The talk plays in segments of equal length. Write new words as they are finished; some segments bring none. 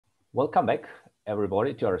Welcome back,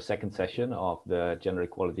 everybody, to our second session of the General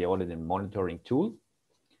Equality Audit and Monitoring tool.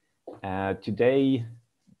 Today,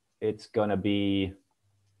 it's going to be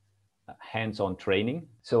hands-on training.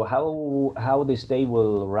 So how this day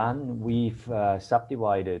will run, we've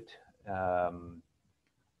subdivided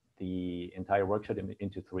the entire workshop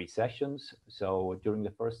into 3 sessions. So during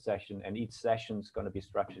the first session, and each session is going to be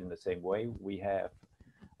structured in the same way, we have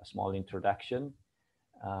a small introduction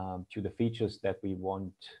to the features that we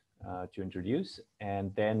want to introduce.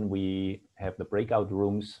 And then we have the breakout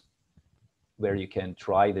rooms where you can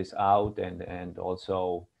try this out, and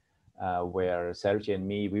also where Sergey and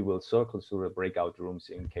me, we will circle through the breakout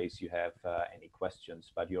rooms in case you have any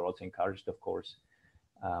questions, but you're also encouraged, of course,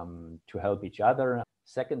 to help each other.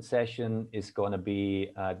 Second session is going to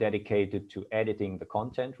be dedicated to editing the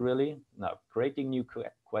content, really. Now, creating new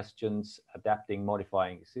questions, adapting,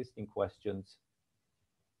 modifying existing questions.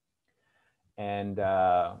 And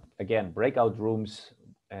again, breakout rooms,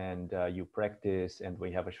 and you practice, and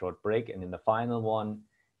we have a short break. And in the final one,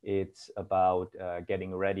 it's about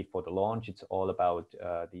getting ready for the launch. It's all about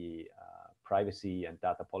the privacy and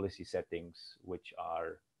data policy settings, which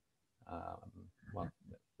are, well,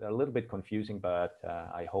 they're a little bit confusing, but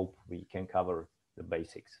I hope we can cover the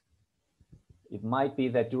basics. It might be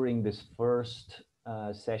that during this first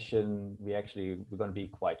session, we're going to be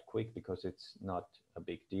quite quick because it's not a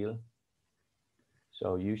big deal.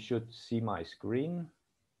 So you should see my screen.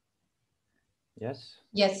 Yes?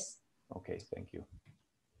 Yes. Okay, thank you.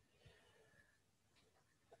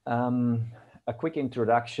 A quick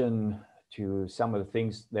introduction to some of the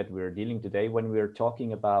things that we're dealing today. When we're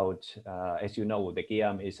talking about, as you know, the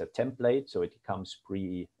GEAM is a template, so it comes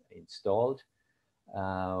pre-installed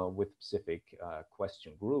with specific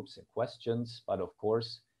question groups and questions. But of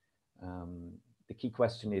course, the key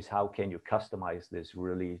question is, how can you customize this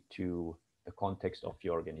really to the context of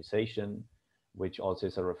your organization, which also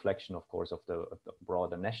is a reflection, of course, of the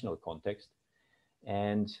broader national context.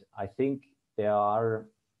 And I think there are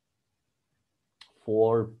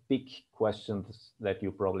 4 big questions that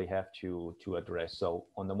you probably have to address. So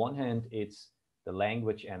on the one hand, it's the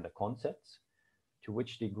language and the concepts. To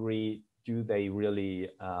which degree do they really,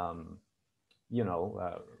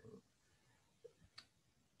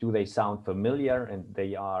 do they sound familiar and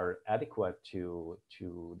they are adequate to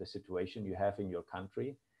the situation you have in your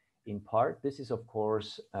country? In part, this is, of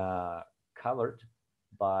course, covered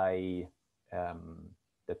by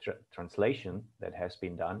the translation that has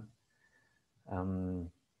been done.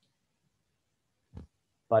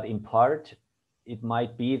 But in part, it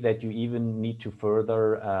might be that you even need to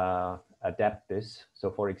further adapt this. So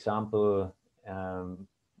for example,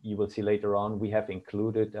 you will see later on, we have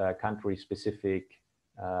included country-specific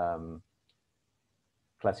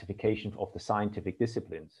classification of the scientific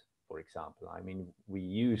disciplines, for example. I mean, we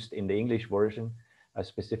used in the English version a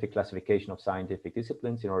specific classification of scientific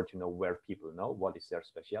disciplines in order to know where people know what is their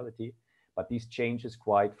specialty. But these changes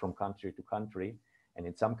quite from country to country. And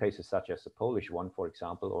in some cases, such as the Polish one, for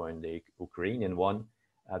example, or in the Ukrainian one,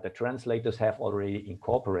 the translators have already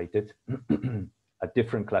incorporated a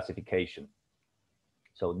different classification.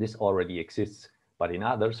 So this already exists. But in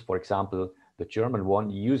others, for example, the German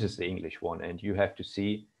one uses the English one, and you have to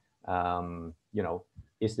see,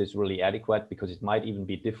 is this really adequate? Because it might even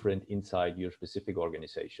be different inside your specific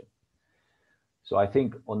organization. So I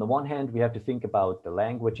think on the one hand, we have to think about the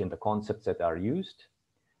language and the concepts that are used.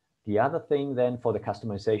 The other thing then for the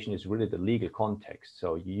customization is really the legal context.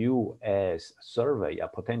 So you as a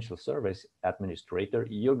potential service administrator,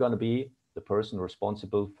 you're going to be the person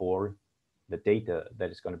responsible for the data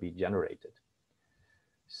that is going to be generated.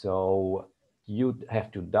 So you'd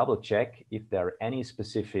have to double check if there are any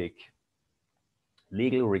specific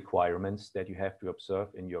legal requirements that you have to observe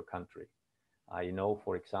in your country. I know,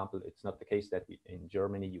 for example, it's not the case that in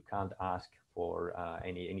Germany you can't ask for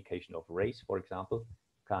any indication of race, for example.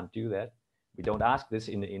 You can't do that. We don't ask this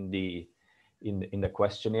in the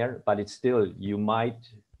questionnaire, but it's still,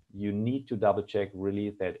 you need to double check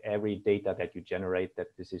really that every data that you generate,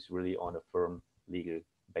 that this is really on a firm legal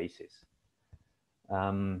basis.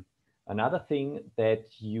 Another thing that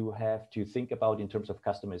you have to think about in terms of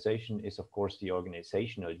customization is, of course, the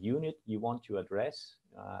organizational unit you want to address.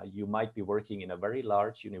 You might be working in a very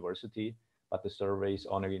large university, but the survey is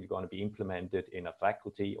only going to be implemented in a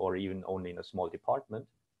faculty or even only in a small department.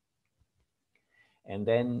 And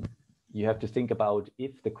then you have to think about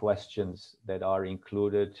if the questions that are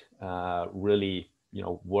included really,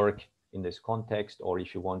 work in this context, or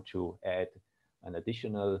if you want to add an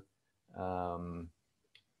additional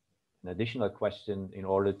question in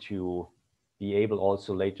order to be able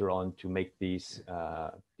also later on to make these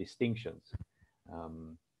distinctions.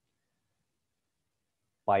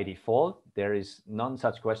 by default, there is none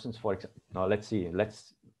such questions. For example, now let's see,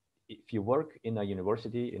 if you work in a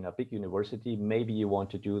university, in a big university, maybe you want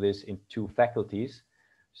to do this in 2 faculties.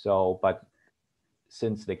 So, but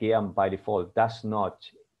since the GEAM by default does not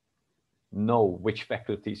know which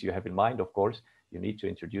faculties you have in mind, of course, you need to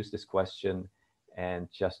introduce this question and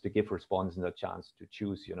just to give respondents a chance to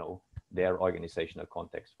choose, their organizational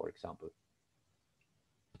context, for example.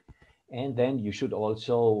 And then you should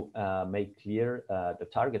also make clear the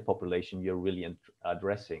target population you're really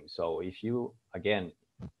addressing. So if you, again,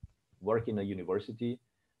 work in a university,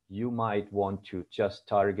 you might want to just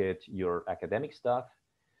target your academic staff.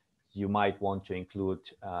 You might want to include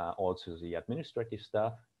also the administrative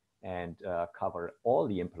staff and cover all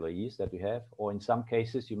the employees that you have. Or in some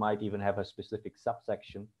cases, you might even have a specific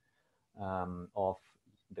subsection of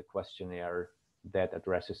the questionnaire that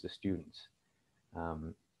addresses the students.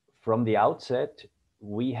 From the outset,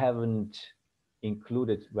 we haven't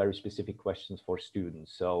included very specific questions for students.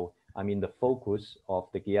 So, I mean, the focus of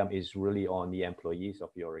the GEAM is really on the employees of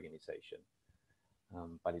your organization.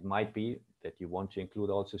 But it might be that you want to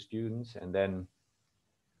include also students, and then,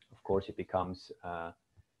 of course, it becomes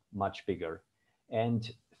much bigger. And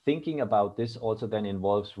thinking about this also then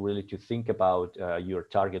involves really to think about your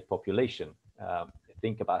target population.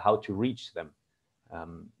 Think about how to reach them.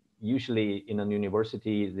 Usually in a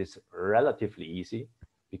university, this is relatively easy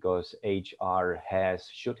because HR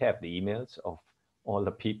should have the emails of all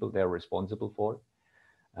the people they're responsible for.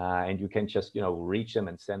 And you can just, reach them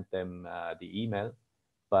and send them the email.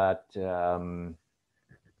 But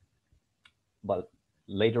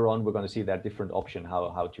later on, we're going to see that different option,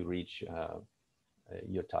 how to reach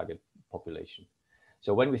your target population.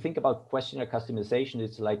 So when we think about questionnaire customization,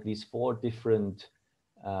 it's like these 4 different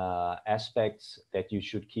aspects that you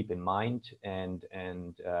should keep in mind and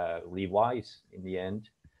revise in the end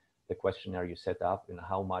the questionnaire you set up and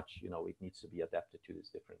how much it needs to be adapted to these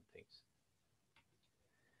different things.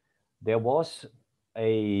 There was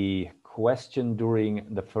a question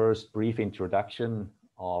during the first brief introduction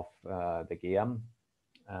of the GEAM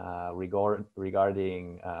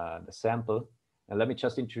regarding the sample. And let me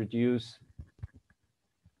just introduce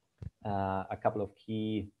a couple of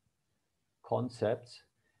key concepts.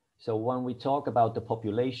 So when we talk about the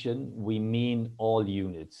population, we mean all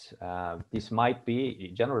units. This might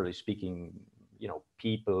be, generally speaking,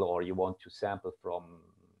 people, or you want to sample from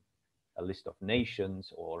a list of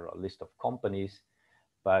nations or a list of companies.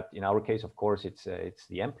 But in our case, of course, it's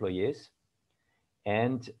the employees.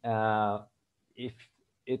 And if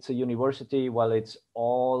it's a university, well, it's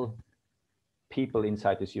all people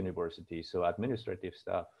inside this university. So administrative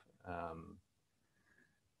staff,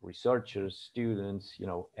 researchers, students,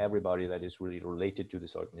 everybody that is really related to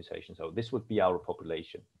this organization. So this would be our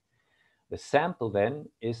population. The sample then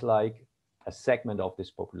is like a segment of this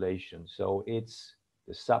population. So it's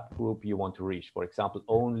the subgroup you want to reach. For example,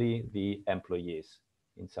 only the employees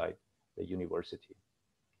inside the university.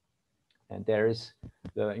 And there is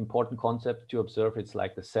the important concept to observe. It's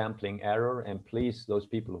like the sampling error. And please, those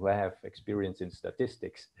people who have experience in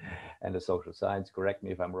statistics and the social science, correct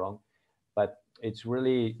me if I'm wrong. But it's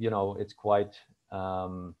really, it's quite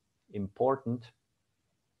important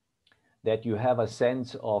that you have a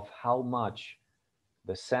sense of how much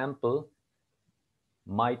the sample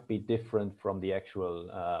might be different from the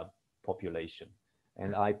actual population.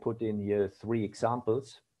 And I put in here 3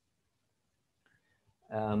 examples.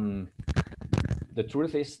 The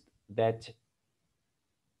truth is that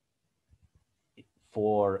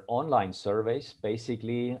for online surveys,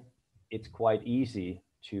 basically, it's quite easy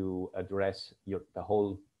to address the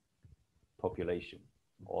whole population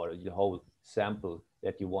or the whole sample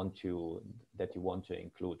that you want to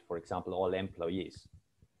include. For example, all employees,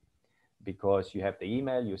 because you have the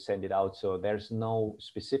email, you send it out. So there's no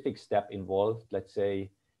specific step involved, let's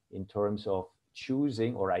say, in terms of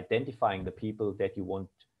choosing or identifying the people that you want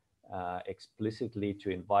explicitly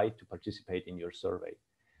to invite to participate in your survey.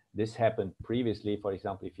 This happened previously. For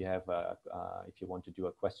example, if you have if you want to do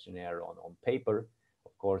a questionnaire on paper,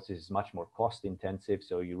 of course, this is much more cost intensive.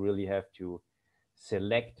 So you really have to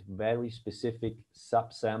select very specific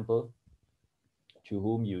subsample to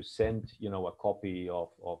whom you send, a copy of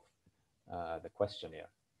the questionnaire.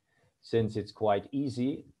 Since it's quite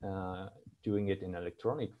easy doing it in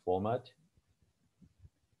electronic format,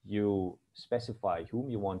 you specify whom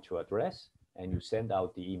you want to address and you send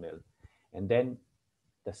out the email. And then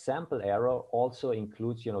the sample error also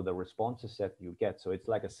includes, the responses that you get. So it's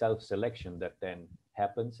like a self-selection that then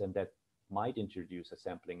happens and that might introduce a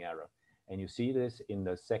sampling error. And you see this in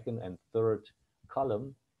the 2nd and 3rd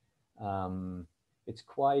column. It's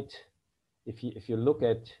if you look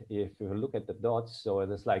at the dots, so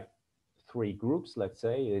there's like three groups. Let's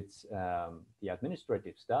say it's the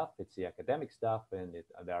administrative staff, it's the academic staff, and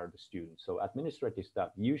there are the students. So administrative staff,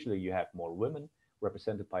 usually you have more women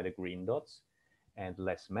represented by the green dots and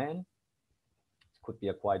less men. It could be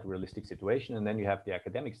a quite realistic situation. And then you have the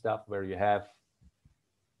academic staff where you have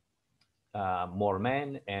more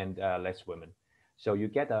men and less women. So you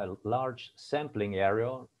get a large sampling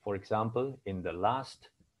area, for example, in the last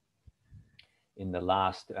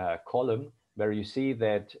column, where you see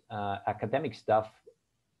that academic staff,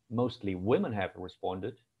 mostly women have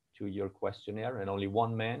responded to your questionnaire and only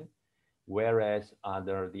one man, whereas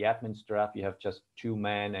under the admin staff, you have just two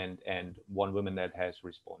men and one woman that has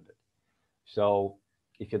responded. So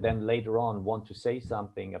if you then later on want to say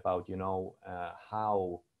something about, you know,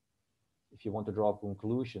 how, if you want to draw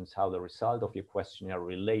conclusions, how the result of your questionnaire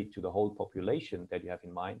relate to the whole population that you have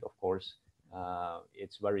in mind, of course,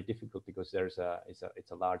 it's very difficult because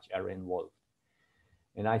it's a large area involved.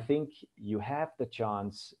 And I think you have the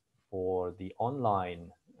chance for the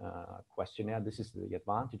online questionnaire. This is the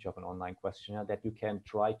advantage of an online questionnaire, that you can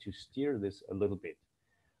try to steer this a little bit.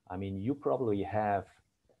 I mean, you probably have,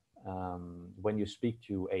 when you speak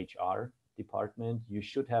to HR department, you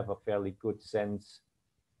should have a fairly good sense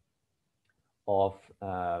of,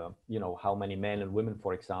 you know, how many men and women,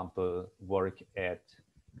 for example, work at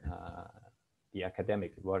the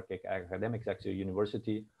academics at your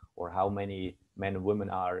university, or how many men and women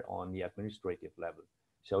are on the administrative level.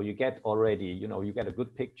 So you get already, you know, you get a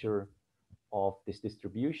good picture of this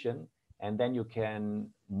distribution, and then you can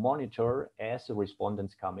monitor as the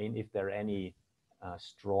respondents come in if there are any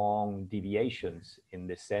strong deviations in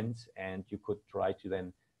this sense, and you could try to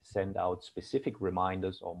then send out specific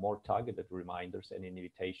reminders or more targeted reminders and an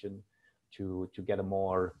invitation to get a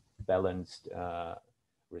more balanced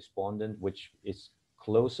respondent, which is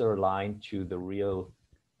closer aligned to the real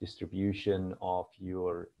distribution of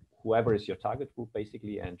your, whoever is your target group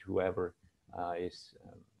basically, and whoever is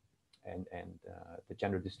the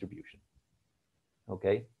gender distribution.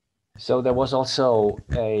 Okay, so there was also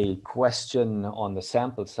a question on the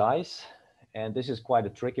sample size, and this is quite a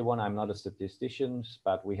tricky one. I'm not a statistician,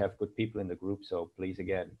 but we have good people in the group, so please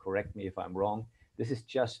again correct me if I'm wrong. This is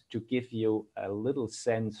just to give you a little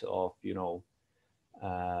sense of, you know,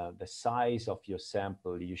 the size of your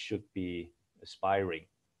sample you should be aspiring,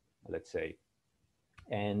 let's say.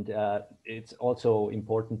 And it's also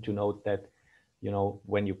important to note that, you know,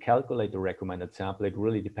 when you calculate the recommended sample, it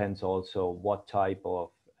really depends also what type of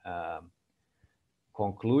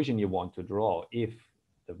conclusion you want to draw. If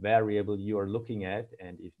the variable you are looking at,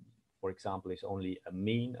 and if, for example, is only a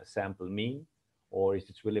mean, a sample mean, or is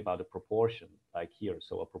it really about a proportion like here?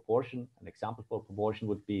 So a proportion, an example for a proportion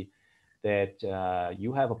would be that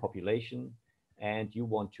you have a population and you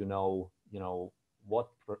want to know, you know, what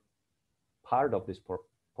part of this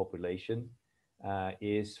population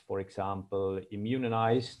is, for example,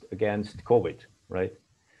 immunized against COVID, right?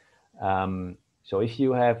 So if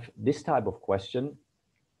you have this type of question,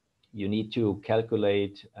 you need to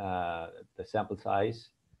calculate the sample size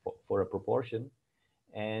for a proportion,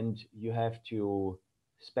 and you have to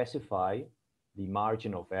specify the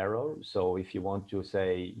margin of error. So if you want to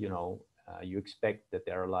say, you know, you expect that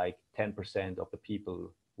there are like 10% of the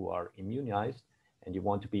people who are immunized, and you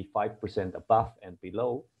want to be 5% above and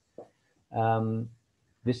below,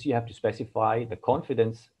 this you have to specify. The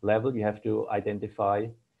confidence level you have to identify,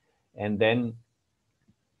 and then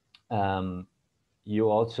you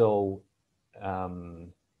also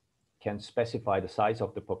can specify the size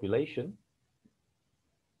of the population.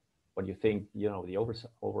 When you think, you know, the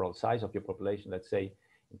overall size of your population, let's say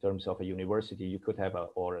in terms of a university, you could have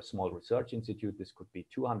or a small research institute. This could be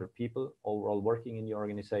 200 people overall working in your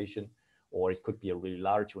organization, or it could be a really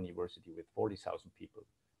large university with 40,000 people.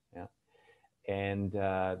 Yeah. And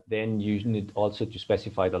then you need also to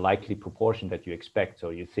specify the likely proportion that you expect.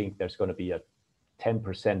 So you think there's going to be a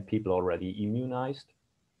 10% people already immunized,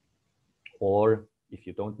 or if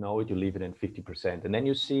you don't know it, you leave it in 50%. And then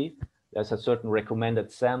you see there's a certain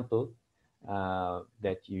recommended sample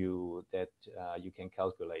that you can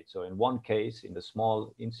calculate. So in one case, in the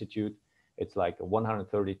small institute, it's like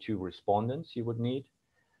 132 respondents you would need.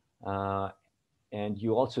 And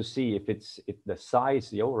you also see if the size,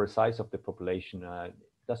 the overall size of the population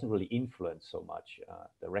doesn't really influence so much.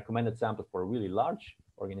 The recommended sample for a really large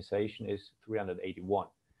organization is 381.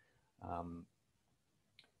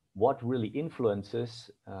 What really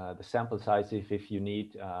influences the sample size if you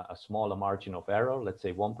need a smaller margin of error, let's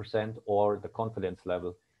say 1%, or the confidence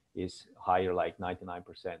level is higher, like 99%.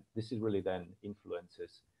 This is really then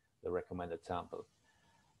influences the recommended sample.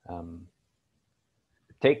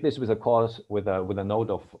 take this with a note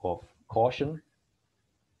of caution.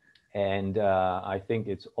 And I think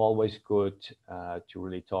it's always good to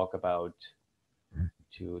really talk about,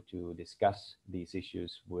 to discuss these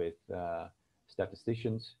issues with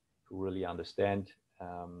statisticians who really understand,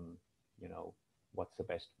 what's the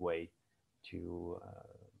best way to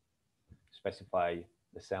specify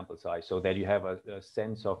the sample size, so that you have a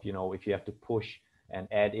sense of, if you have to push and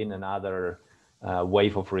add in another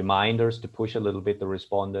wave of reminders to push a little bit the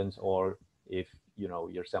respondents, or if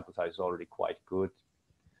your sample size is already quite good,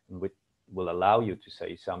 which will allow you to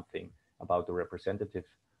say something about the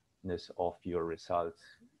representativeness of your results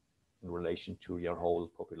in relation to your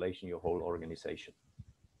whole population, your whole organization.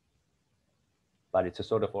 But it's a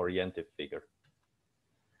sort of oriented figure.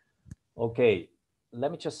 Okay,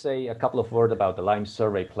 let me just say a couple of words about the Lime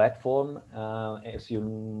survey platform. As you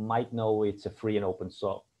might know, it's a free and open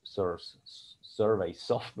source survey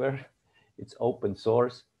software. It's open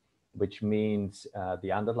source, which means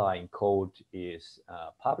the underlying code is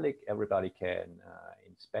public. Everybody can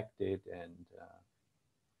inspect it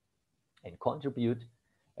and contribute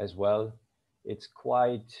as well. It's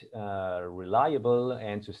quite reliable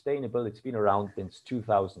and sustainable. It's been around since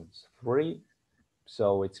 2003,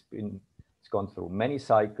 so it's gone through many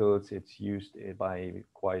cycles. It's used by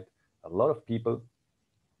quite a lot of people,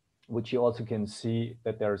 which you also can see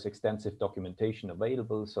that there's extensive documentation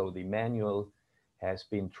available. So the manual has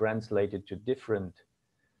been translated to different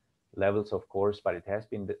levels, of course, but it has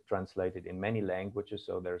been translated in many languages.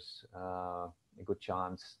 So there's a good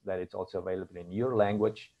chance that it's also available in your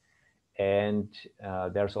language. And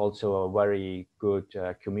there's also a very good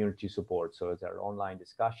community support. So there are online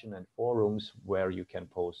discussion and forums where you can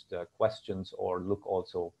post questions or look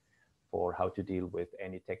also for how to deal with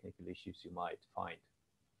any technical issues you might find.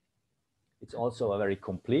 It's also a very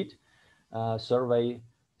complete survey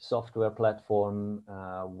software platform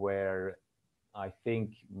where I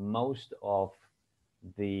think most of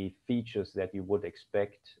the features that you would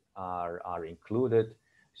expect are included.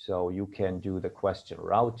 So you can do the question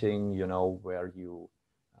routing, where you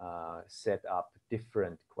set up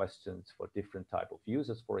different questions for different type of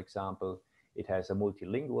users, for example. It has a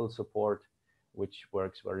multilingual support, which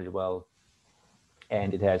works very well.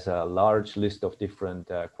 And it has a large list of different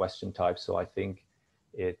question types. So I think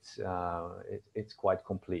it's quite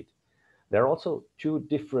complete. There are also two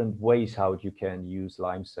different ways how you can use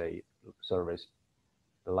Lime surveys,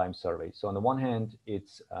 the Lime survey. So on the one hand,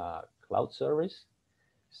 it's cloud service.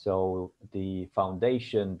 So the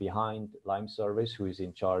foundation behind Lime Service, who is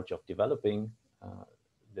in charge of developing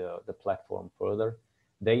the platform further,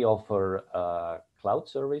 they offer a cloud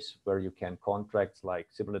service where you can contract, like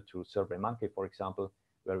similar to SurveyMonkey, for example,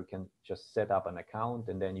 where you can just set up an account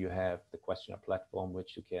and then you have the questionnaire platform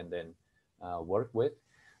which you can then work with.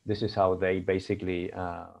 This is how they basically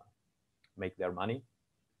make their money.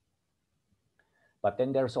 But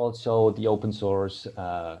then there's also the open source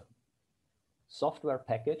software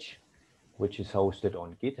package, which is hosted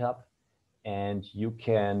on GitHub, and you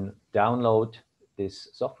can download this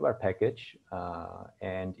software package,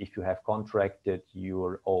 and if you have contracted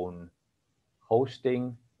your own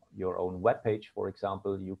hosting, your own web page, for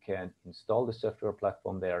example, you can install the software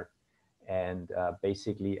platform there and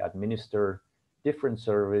basically administer different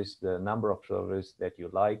servers, the number of servers that you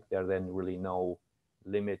like. There are then really no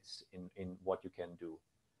limits in what you can do.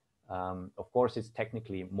 Of course, it's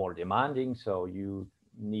technically more demanding, so you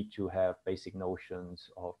need to have basic notions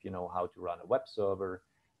of how to run a web server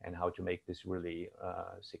and how to make this really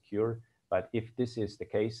secure. But if this is the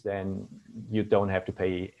case, then you don't have to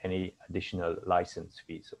pay any additional license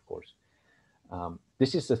fees, of course.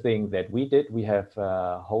 This is the thing that we did. We have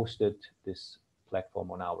hosted this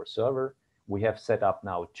platform on our server. We have set up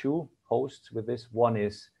now 2 hosts with this. One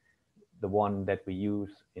is the one that we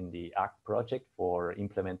use in the ACT project for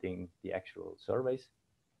implementing the actual surveys.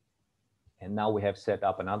 And now we have set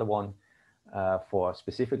up another one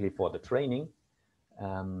specifically for the training,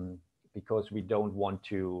 because we don't want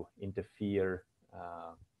to interfere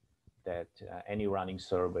that any running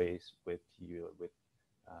surveys with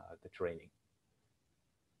the training.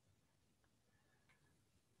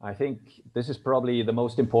 I think this is probably the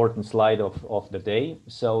most important slide of the day.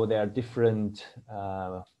 So there are different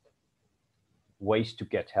ways to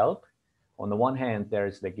get help. On the one hand, there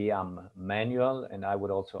is the GEAM manual, and I would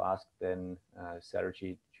also ask then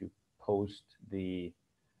Sergi to post the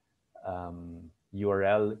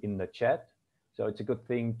URL in the chat. So it's a good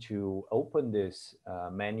thing to open this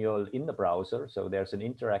manual in the browser. So there's an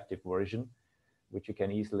interactive version which you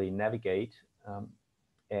can easily navigate.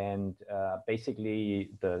 And basically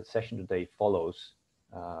the session today follows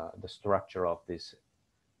the structure of this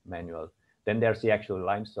manual. Then there's the actual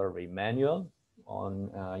Lime survey manual on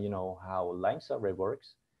how Lime survey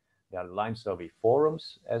works. There are Lime survey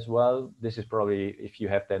forums as well. This is probably if you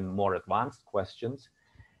have then more advanced questions.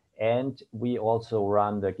 And we also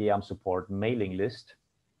run the GEAM support mailing list.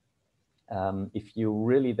 If you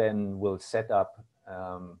really then will set up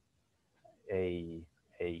a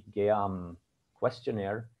GEAM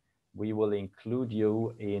questionnaire, we will include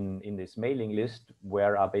you in this mailing list,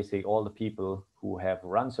 where are basically all the people who have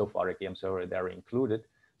run so far a GEAM survey. They're included.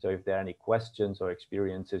 So if there are any questions or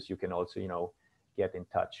experiences, you can also get in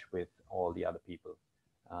touch with all the other people.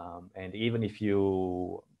 And even if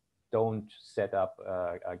you don't set up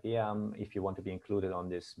a GEAM, if you want to be included on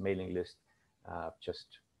this mailing list,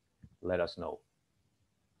 just let us know.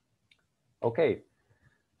 Okay,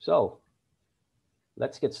 so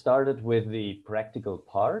let's get started with the practical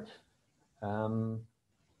part.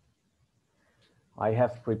 I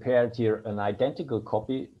have prepared here an identical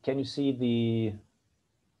copy. Can you see the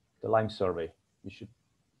Lime survey? You should,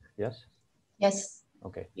 yes? Yes.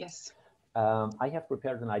 Okay. Yes. I have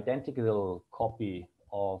prepared an identical copy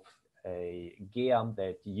of a GEAM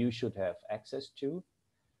that you should have access to.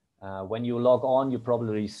 When you log on, you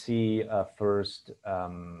probably see first,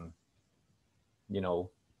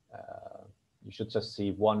 you should just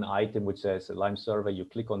see one item which says a Lime survey. You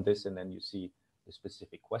click on this and then you see the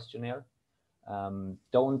specific questionnaire.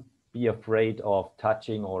 Don't be afraid of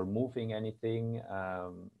touching or moving anything.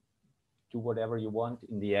 Do whatever you want.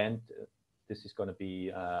 In the end, this is going to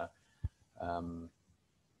be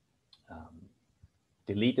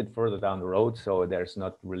deleted further down the road, so there's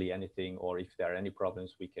not really anything, or if there are any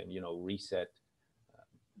problems, we can reset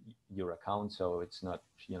your account. So it's not,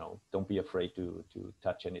 don't be afraid to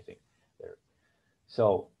touch anything there.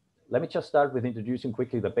 So let me just start with introducing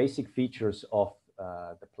quickly the basic features of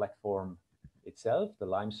the platform itself, the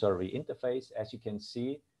Lime survey interface. As you can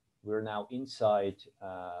see, we're now inside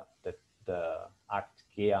the ACT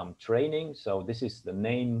GEAM training. So this is the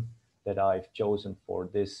name that I've chosen for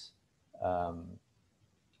this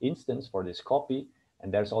instance, for this copy.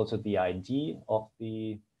 And there's also the ID of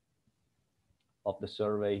the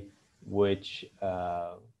survey, which,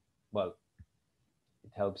 well,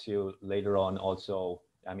 it helps you later on also.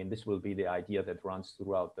 I mean, this will be the idea that runs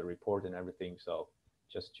throughout the report and everything. So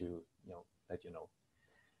just to let you know.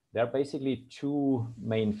 There are basically two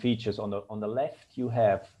main features. On the left, you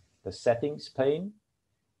have the settings pane,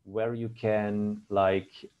 where you can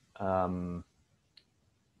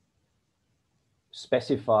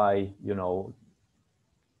specify,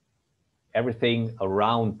 everything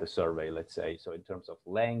around the survey, let's say. So in terms of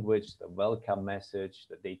language, the welcome message,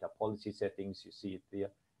 the data policy settings, you see it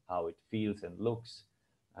there, how it feels and looks,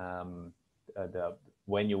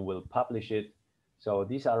 when you will publish it. So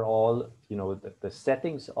these are all, the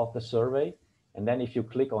settings of the survey. And then if you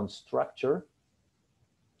click on structure,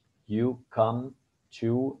 you come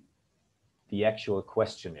to the actual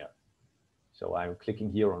questionnaire. So I'm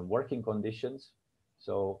clicking here on working conditions.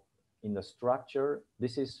 So in the structure,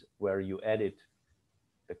 this is where you edit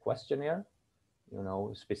the questionnaire,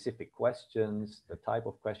 specific questions, the type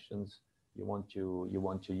of questions you want to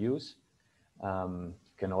use. You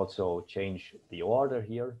can also change the order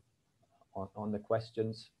here on the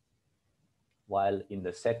questions, while in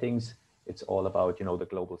the settings, it's all about, the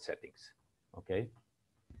global settings. Okay.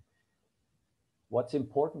 What's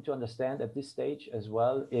important to understand at this stage as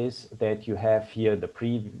well is that you have here the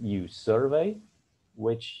preview survey,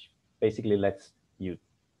 which basically lets you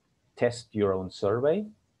test your own survey.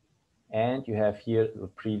 And you have here the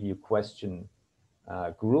preview question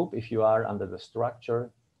group. If you are under the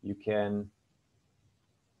structure, you can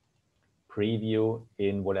preview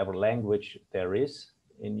in whatever language there is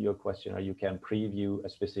in your questionnaire. You can preview a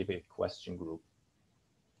specific question group.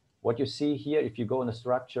 What you see here, if you go in the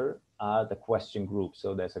structure, are the question groups.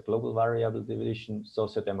 So there's a global variable division,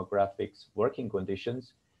 sociodemographics, working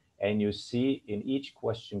conditions, and you see in each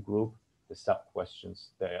question group the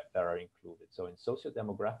sub-questions that are included. So in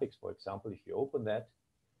sociodemographics, for example, if you open that,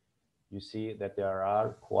 you see that there are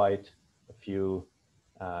quite a few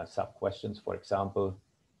sub-questions. For example,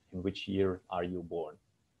 in which year are you born,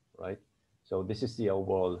 right? So this is the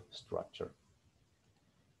overall structure.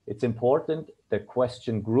 It's important, the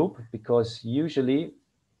question group, because usually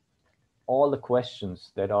all the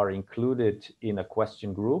questions that are included in a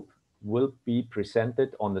question group will be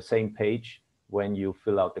presented on the same page when you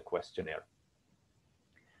fill out the questionnaire.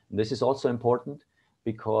 This is also important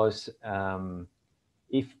because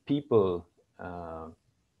if people,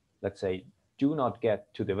 let's say, do not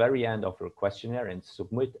get to the very end of your questionnaire and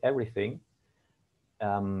submit everything,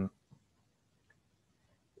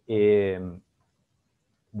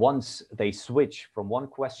 once they switch from one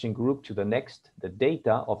question group to the next, the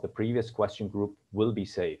data of the previous question group will be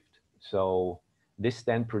saved. So this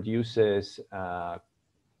then produces a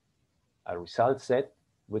result set,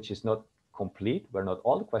 which is not complete, where not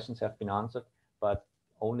all the questions have been answered, but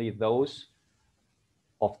only those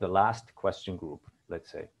of the last question group,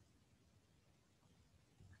 let's say.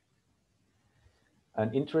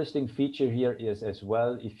 An interesting feature here is as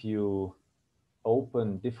well, if you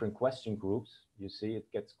open different question groups, you see it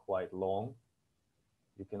gets quite long.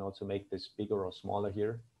 You can also make this bigger or smaller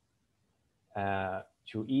here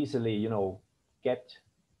to easily, get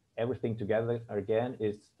everything together again.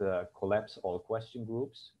 Is the collapse all question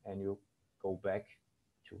groups, and you go back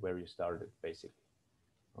to where you started, basically.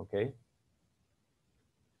 Okay.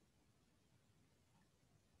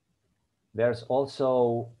 There's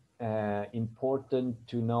also important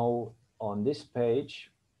to know on this page.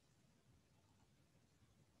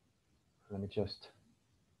 Let me just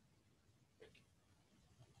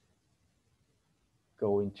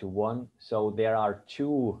go into one. So there are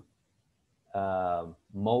two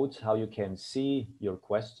modes how you can see your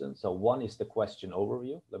question. So one is the question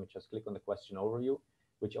overview. Let me just click on the question overview,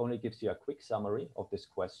 which only gives you a quick summary of this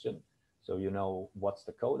question. So you know what's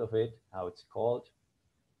the code of it, how it's called,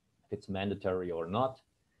 if it's mandatory or not,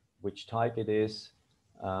 which type it is,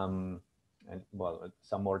 and well,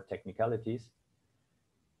 some more technicalities.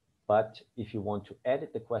 But if you want to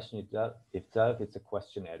edit the question itself, it's a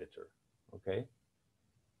question editor, okay?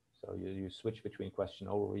 So you switch between question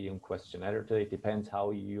overview and question editor. It depends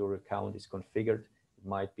how your account is configured. It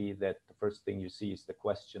might be that the first thing you see is the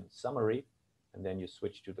question summary, and then you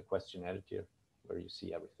switch to the question editor where you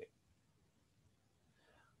see everything.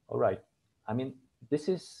 All right, I mean, this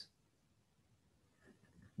is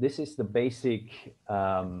the basic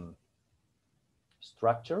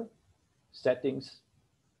structure, settings,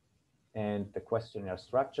 and the questionnaire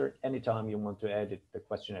structure. Anytime you want to edit the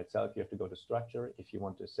questionnaire itself, you have to go to structure. If you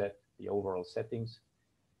want to set the overall settings,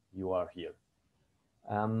 you are here.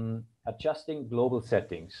 Adjusting global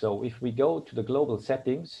settings. So if we go to the global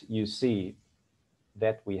settings, you see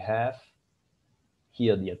that we have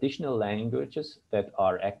here the additional languages that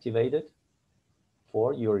are activated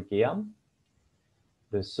for your GEAM.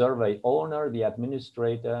 The survey owner, the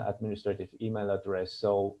administrator, administrative email address.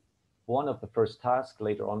 So one of the first tasks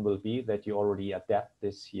later on will be that you already adapt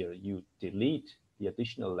this here. You delete the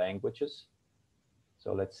additional languages.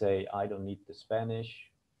 So let's say I don't need the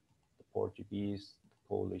Spanish, the Portuguese, the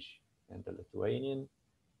Polish, and the Lithuanian,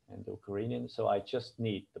 and the Ukrainian. So I just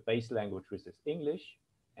need the base language, which is English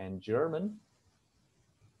and German.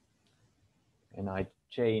 And I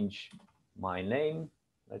change my name,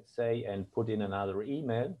 let's say, and put in another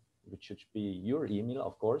email, which should be your email,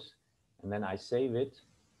 of course. And then I save it.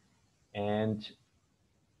 And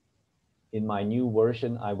in my new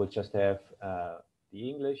version, I will just have the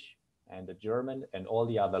English and the German and all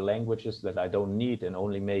the other languages that I don't need, and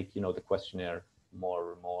only make, the questionnaire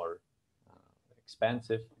more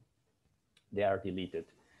expansive. They are deleted.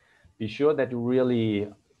 Be sure that you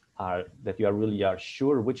really are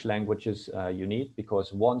sure which languages you need,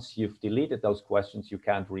 because once you've deleted those questions, you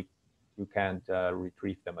can't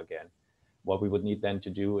retrieve them again. What we would need then to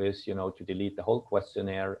do is, to delete the whole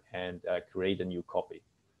questionnaire and create a new copy.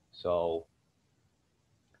 So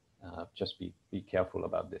just be careful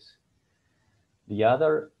about this. The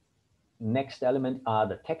other next element are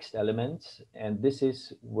the text elements, and this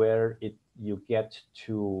is where you get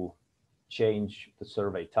to change the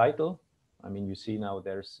survey title. I mean, you see now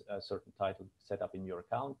there's a certain title set up in your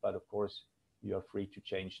account, but of course you are free to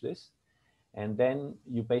change this. And then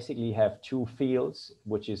you basically have two fields,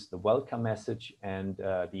 which is the welcome message and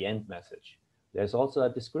the end message. There's also a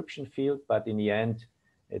description field, but in the end,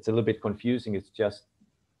 it's a little bit confusing. It's just,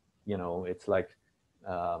 it's like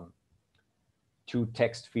two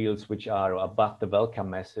text fields which are above the welcome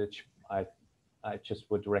message. I just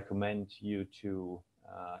would recommend you to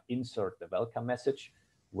insert the welcome message,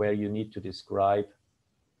 where you need to describe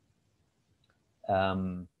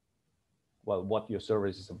well, what your survey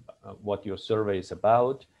is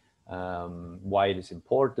about, why it is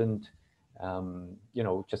important.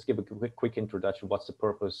 Just give a quick introduction. What's the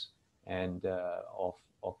purpose and of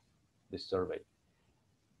this survey?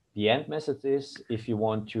 The end message is if you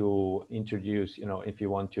want to introduce, if you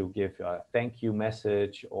want to give a thank you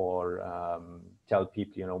message or tell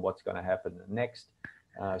people, what's going to happen next.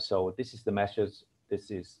 So this is the message.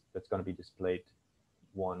 That's going to be displayed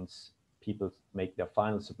once people make their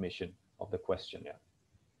final submission of the questionnaire.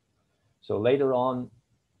 So later on,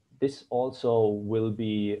 this also will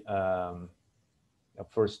be a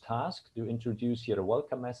first task to introduce here a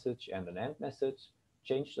welcome message and an end message,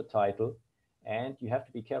 change the title, And you have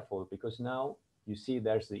to be careful because now you see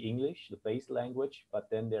there's the English, the base language, but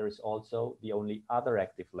then there is also the only other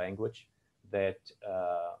active language that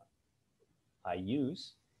I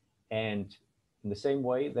use. And in the same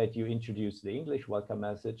way that you introduce the English welcome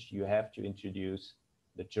message, you have to introduce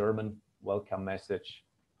the German welcome message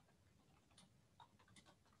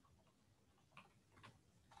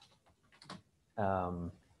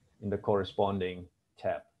in the corresponding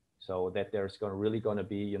tab, so that there's really going to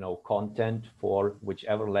be, content for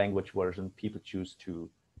whichever language version people choose to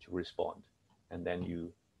respond, and then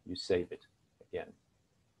you save it again.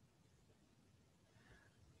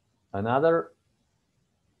 Another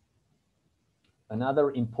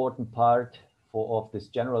important part of this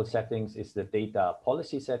general settings is the data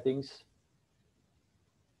policy settings.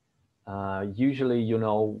 Usually,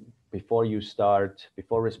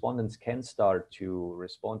 before respondents can start to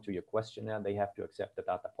respond to your questionnaire, they have to accept the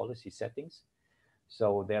data policy settings.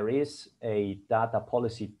 So there is a data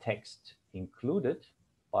policy text included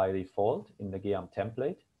by default in the GEAM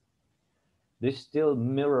template. This still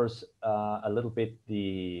mirrors a little bit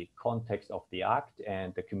the context of the Act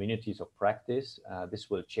and the communities of practice. This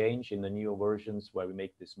will change in the newer versions where we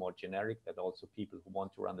make this more generic, that also people who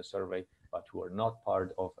want to run the survey but who are not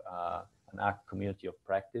part of an Act community of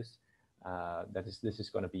practice, this is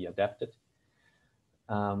going to be adapted.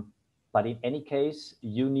 But in any case,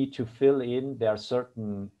 you need to fill in, there are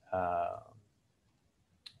certain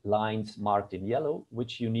lines marked in yellow,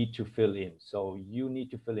 which you need to fill in. So you need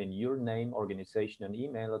to fill in your name, organization, and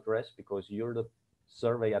email address, because you're the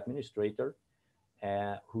survey administrator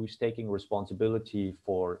who's taking responsibility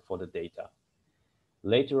for the data.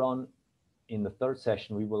 Later on in the third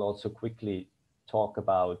session, we will also quickly talk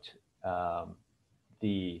about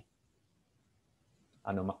the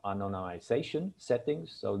anonymization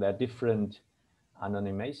settings. So there are different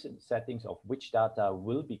anonymization settings of which data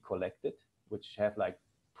will be collected, which have like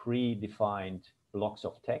predefined blocks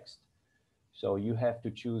of text. So you have to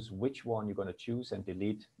choose which one you're going to choose and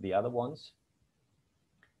delete the other ones.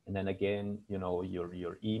 And then again,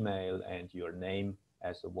 your email and your name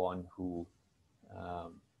as the one who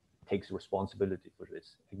takes responsibility for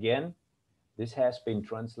this. Again, this has been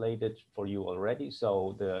translated for you already.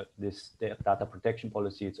 So this data protection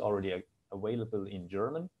policy, it's already available in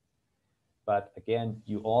German. But again,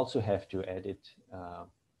 you also have to edit the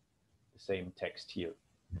same text here.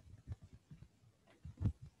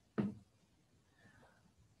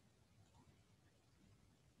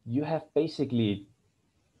 You have basically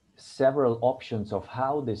several options of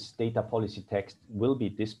how this data policy text will be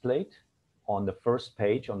displayed on the first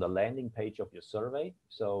page, on the landing page of your survey.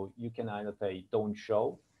 So you can either say don't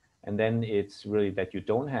show, and then it's really that you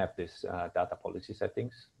don't have this data policy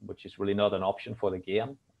settings, which is really not an option for the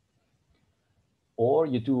GEAM. Or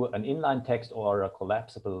you do an inline text or a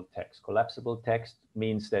collapsible text. Collapsible text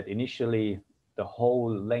means that initially the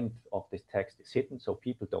whole length of this text is hidden, so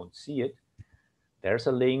people don't see it. There's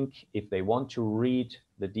a link. If they want to read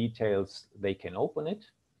the details, they can open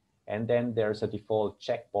it. And then there's a default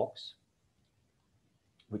checkbox,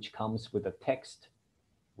 which comes with a text,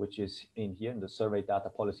 which is in here in the survey data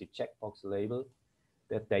policy checkbox label,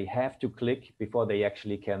 that they have to click before they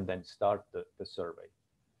actually can then start the survey.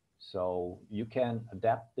 So you can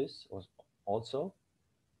adapt this also.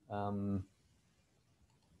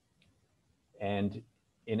 And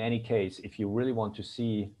in any case, if you really want to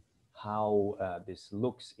see how this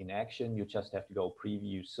looks in action, you just have to go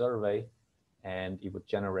preview survey, and it would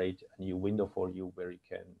generate a new window for you where you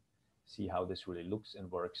can see how this really looks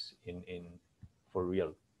and works for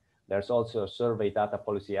real. There's also a survey data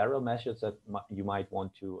policy error message that you might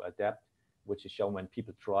want to adapt, which is shown when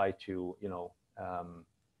people try to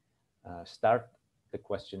start the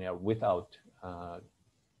questionnaire without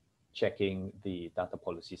checking the data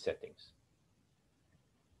policy settings.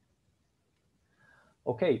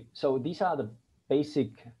 Okay, so these are the basic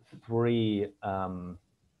three, the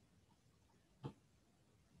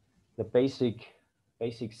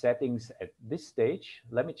basic settings at this stage.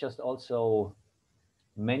 Let me just also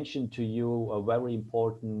mention to you a very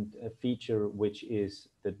important feature, which is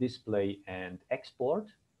the display and export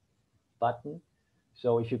button.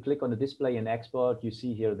 So if you click on the display and export, you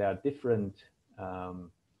see here there are different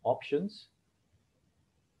options.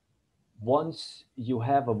 Once you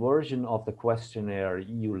have a version of the questionnaire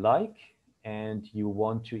you like, and you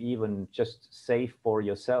want to even just save for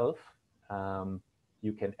yourself,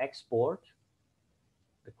 you can export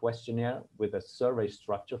the questionnaire with a survey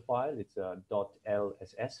structure file. It's a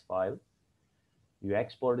 .lss file. You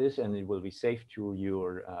export this and it will be saved to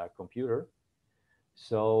your computer.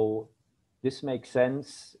 So this makes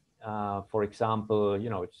sense. For example,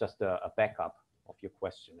 it's just a backup of your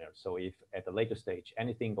questionnaire. So if at a later stage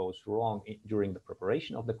anything goes wrong during the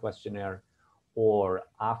preparation of the questionnaire, or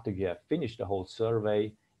after you have finished the whole survey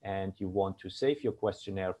and you want to save your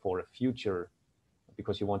questionnaire for a future,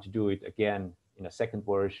 because you want to do it again in a second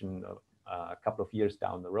version a couple of years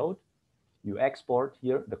down the road, you export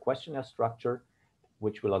here the questionnaire structure,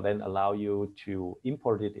 which will then allow you to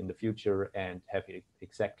import it in the future and have it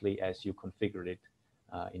exactly as you configured it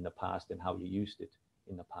in the past and how you used it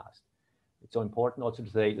in the past. It's so important also to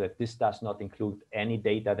say that this does not include any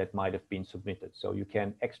data that might have been submitted. So you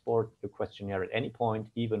can export the questionnaire at any point,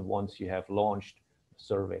 even once you have launched the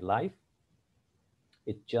survey live.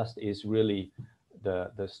 It just is really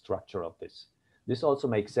the structure of this. This also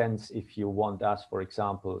makes sense if you want us, for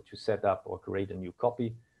example, to set up or create a new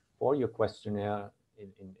copy for your questionnaire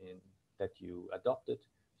that you adopted.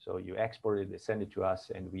 So you exported it, send it to us,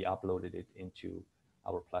 and we uploaded it into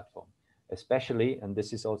our platform. Especially, and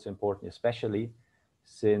this is also important, especially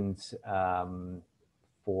since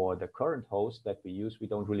for the current host that we use, we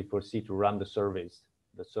don't really foresee to run the surveys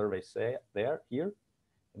here.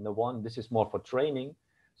 And the one, this is more for training.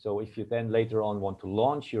 So if you then later on want to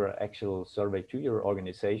launch your actual survey to your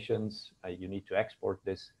organizations, you need to export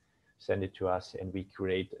this, send it to us, and we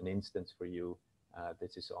create an instance for you.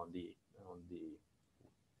 This is on the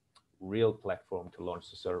real platform to launch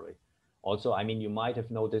the survey. Also, I mean, you might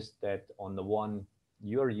have noticed that on the one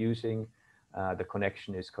you're using, the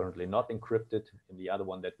connection is currently not encrypted. In the other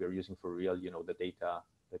one that we're using for real, you know, the data,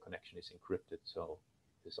 the connection is encrypted. So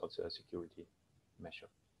there's also a security measure.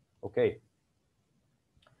 Okay.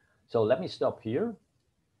 So let me stop here.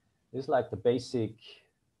 This is like the basic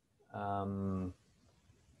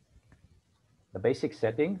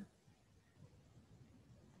setting.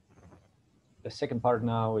 The second part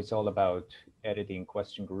now is all about editing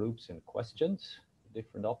question groups and questions,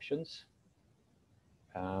 different options.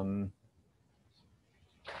 There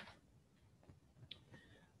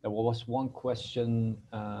was one question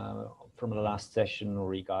from the last session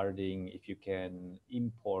regarding if you can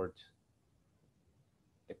import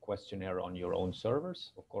the questionnaire on your own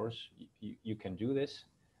servers. Of course, you can do this.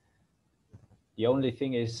 The only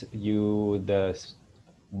thing is the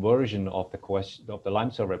version of the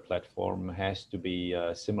Lime server platform has to be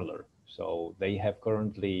similar. So they have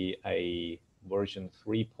currently a version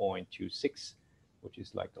 3.26, which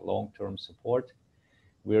is like the long-term support.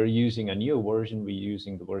 We're using a new version. We're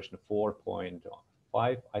using the version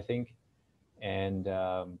 4.5, I think. And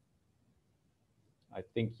I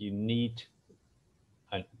think you need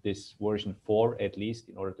this version 4 at least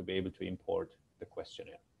in order to be able to import the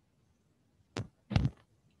questionnaire.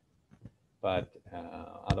 But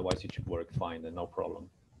otherwise it should work fine and no problem.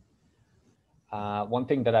 One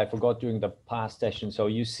thing that I forgot during the past session, so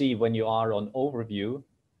you see when you are on overview,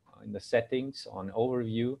 in the settings on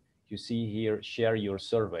overview, you see here, share your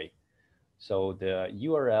survey. So the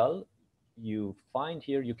URL you find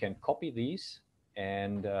here, you can copy these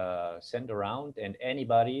and send around, and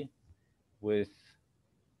anybody with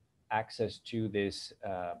access to this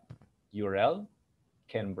URL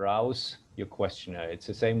can browse your questionnaire. It's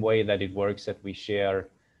the same way that it works that we share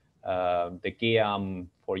the GEAM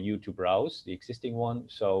for you to browse, the existing one.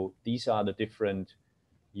 So these are the different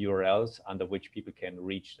URLs under which people can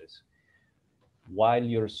reach this. While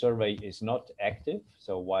your survey is not active,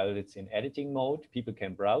 so while it's in editing mode, people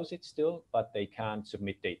can browse it still, but they can't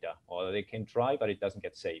submit data, or they can try, but it doesn't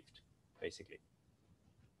get saved, basically.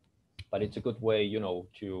 But it's a good way, you know,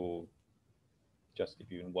 to just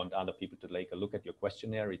if you want other people to take a look at your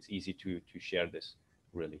questionnaire, it's easy to share this,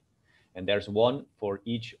 really. And there's one for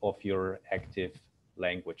each of your active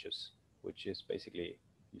languages, which is basically,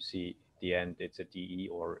 you see at the end, it's a DE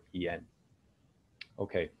or EN.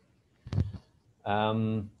 Okay.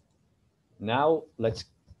 Now let's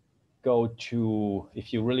go to,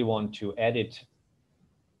 if you really want to edit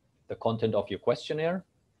the content of your questionnaire.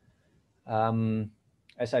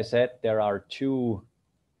 As I said, there are two.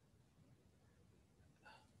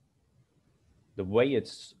 The way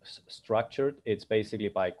it's structured, it's basically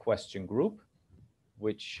by question group,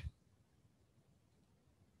 which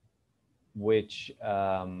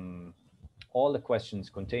all the questions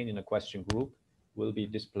contained in a question group will be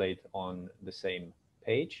displayed on the same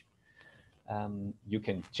page. You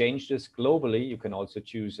can change this globally. You can also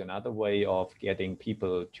choose another way of getting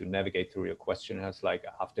people to navigate through your questionnaires, like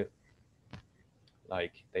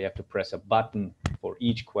they have to press a button for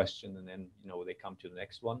each question, and then they come to the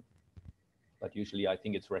next one. But usually I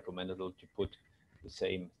think it's recommendable to put the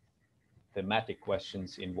same thematic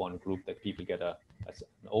questions in one group that people get an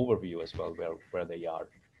overview as well where they are.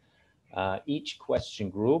 Each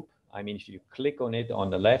question group, I mean, if you click on it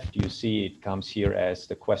on the left, you see it comes here as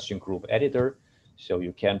the question group editor. So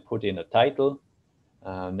you can put in a title.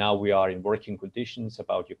 Now we are in working conditions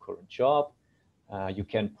about your current job. You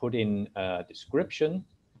can put in a description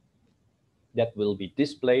that will be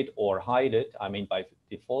displayed or hide it. I mean, by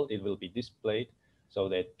default, it will be displayed so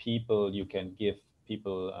that you can give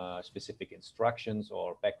people specific instructions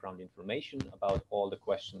or background information about all the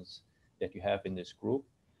questions that you have in this group.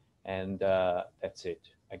 And that's it.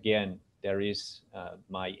 Again, there is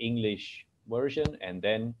my English version. And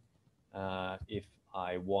then if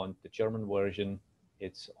I want the German version,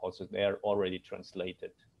 it's also there already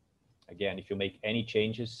translated. Again, if you make any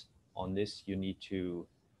changes on this, you need to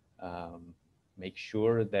make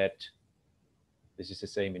sure that this is the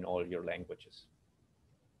same in all your languages.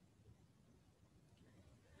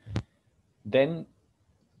 Then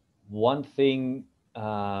one thing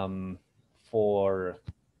for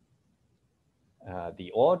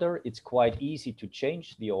the order, it's quite easy to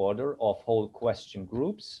change the order of whole question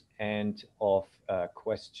groups and of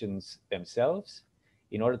questions themselves.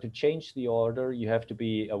 In order to change the order, you have to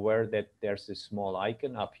be aware that there's this small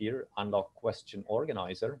icon up here, Unlock Question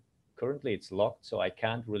Organizer. Currently it's locked, so I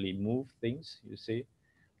can't really move things, you see,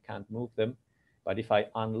 can't move them. But if I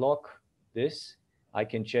unlock this, I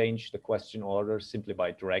can change the question order simply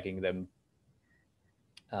by dragging them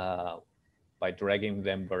wherever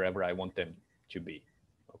I want them to be.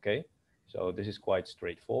 Okay, so this is quite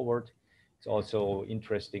straightforward. It's also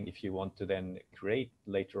interesting if you want to then create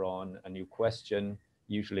later on a new question.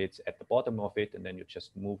 Usually it's at the bottom of it, and then you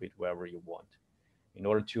just move it wherever you want. In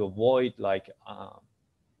order to avoid like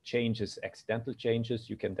changes, accidental changes,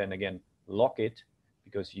 you can then again lock it,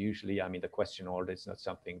 because usually, I mean, the question order is not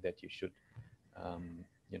something that you should,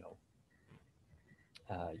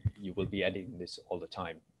 you will be editing this all the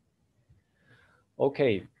time.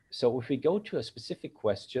 Okay, so if we go to a specific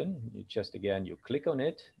question, you just, again, you click on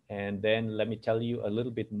it, and then let me tell you a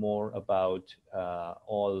little bit more about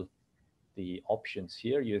all the options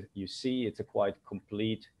here. You see it's a quite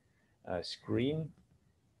complete screen,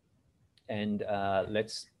 and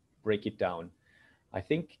let's break it down. I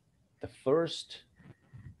think the first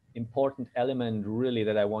important element really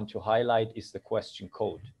that I want to highlight is the question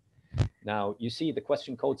code. Now, you see the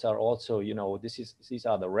question codes are also, these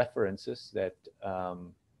are the references that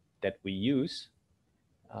that we use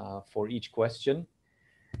for each question.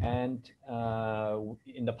 And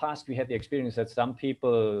in the past, we had the experience that some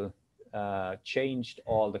people changed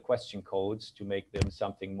all the question codes to make them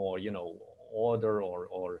something more, order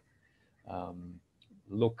or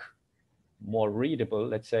look more readable,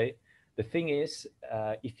 let's say. The thing is,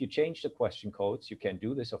 if you change the question codes, you can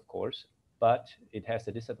do this, of course, but it has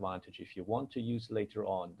a disadvantage. If you want to use later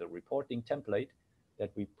on the reporting template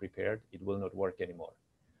that we prepared, it will not work anymore.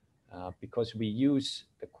 Because we use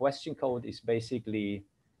the question code is basically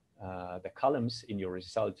the columns in your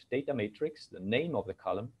result data matrix, the name of the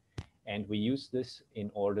column, and we use this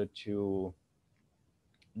in order to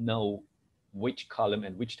know which column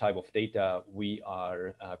and which type of data we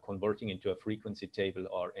are converting into a frequency table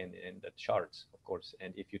or in the charts, of course.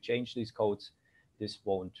 And if you change these codes, this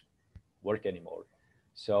won't work anymore.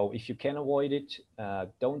 So if you can avoid it,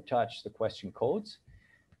 don't touch the question codes,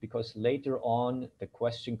 because later on the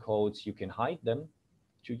question codes, you can hide them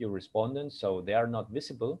to your respondents, so they are not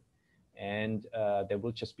visible, and they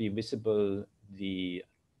will just be visible the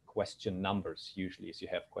question numbers. Usually, as you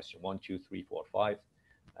have question 1, 2, 3, 4, 5,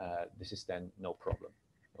 this is then no problem.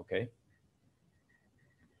 Okay.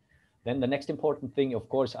 Then the next important thing, of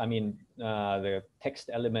course, I mean, the text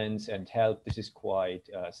elements and help, this is quite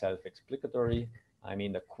self-explanatory. I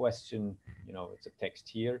mean, the question, it's a text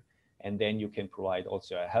here, and then you can provide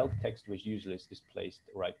also a help text, which usually is displayed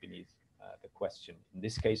right beneath the question. In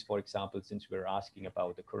this case, for example, since we're asking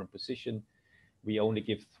about the current position, we only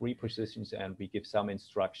give 3 positions, and we give some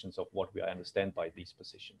instructions of what we understand by these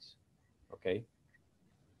positions. Okay.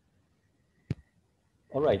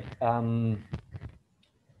 All right.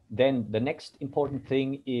 Then the next important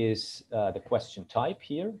thing is the question type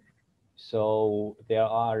here. So there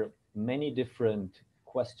are many different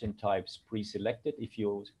question types pre-selected. If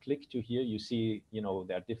you click to here, you see,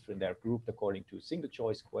 they're different. They're grouped according to single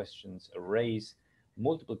choice questions, arrays,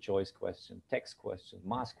 multiple choice questions, text questions,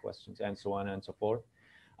 mass questions, and so on and so forth.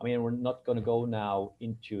 I mean, we're not going to go now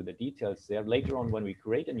into the details there. Later on, when we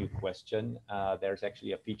create a new question, there's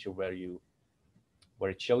actually a feature where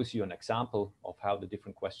it shows you an example of how the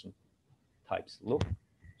different question types look.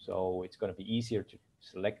 So it's going to be easier to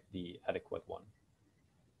select the adequate one.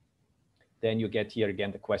 Then you get here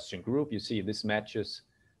again the question group. You see this matches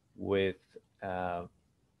with,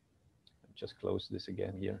 just close this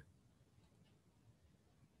again here.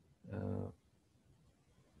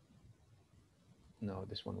 No,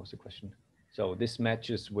 this one was the question. So this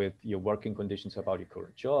matches with your working conditions about your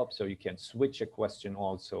current job. So you can switch a question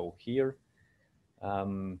also here.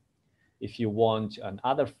 If you want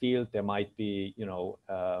another field, there might be,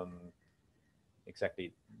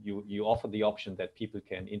 exactly, you offer the option that people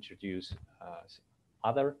can introduce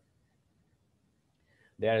other.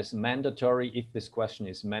 There's mandatory, if this question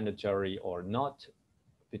is mandatory or not.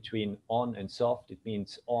 Between on and soft, it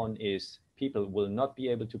means on is people will not be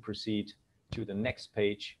able to proceed to the next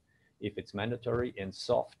page if it's mandatory, and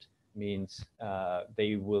soft means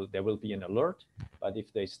there will be an alert, but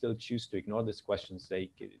if they still choose to ignore these questions, they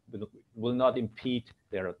will not impede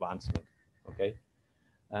their advancement. Okay.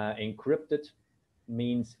 Encrypted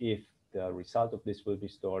means if the result of this will be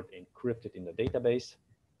stored encrypted in the database,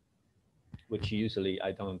 which usually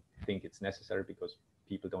I don't think it's necessary because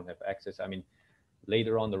people don't have access. I mean,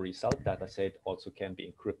 later on the result data set also can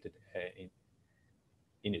be encrypted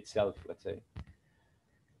in itself, let's say.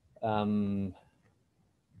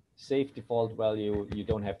 Safe default value, you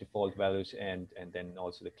don't have default values, and then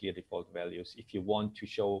also the clear default values. If you want to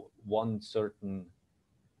show one certain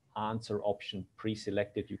answer option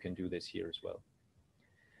pre-selected, you can do this here as well.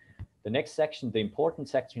 The next section, the important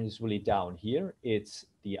section, is really down here. It's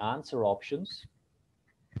the answer options.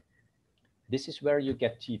 This is where you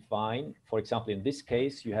get to define, for example, in this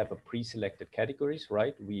case, you have a pre-selected categories,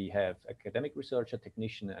 right? We have academic researcher,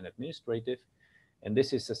 technician, and administrative. And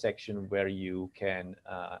this is a section where you can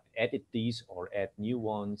edit these or add new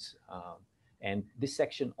ones. And this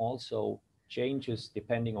section also changes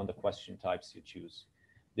depending on the question types you choose.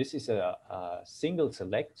 This is a single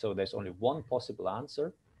select, so there's only one possible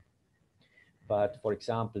answer. But for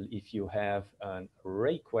example, if you have an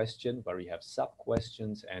array question where you have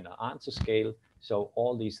sub-questions and an answer scale, so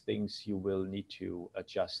all these things you will need to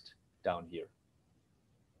adjust down here.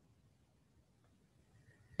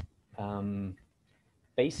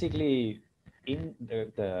 Basically, in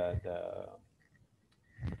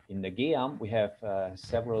in the GEAM, we have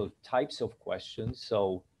several types of questions.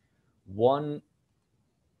 So one,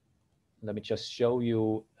 let me just show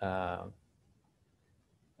you a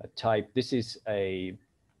type. This is a,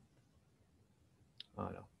 oh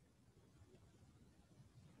no.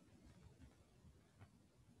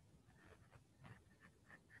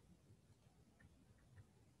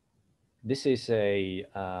 This is a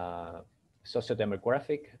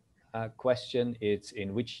sociodemographic question. It's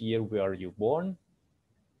in which year were you born?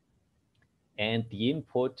 And the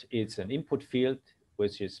input, it's an input field,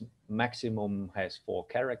 which is maximum has 4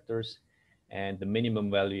 characters, and the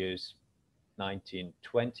minimum value is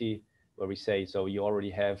 1920, where we say, so you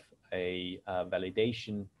already have a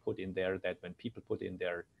validation put in there that when people put in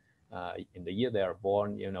their, in the year they are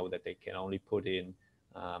born, you know that they can only put in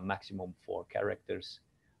maximum 4 characters,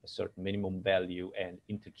 a certain minimum value, and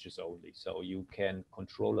integers only. So you can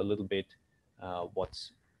control a little bit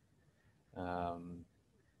what's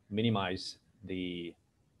minimize the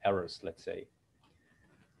errors, let's say.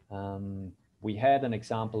 We had an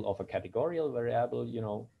example of a categorical variable, you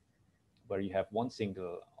know, where you have one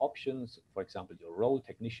single options, for example, your role,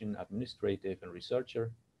 technician, administrative, and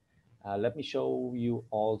researcher. Let me show you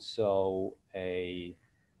also a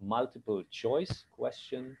multiple choice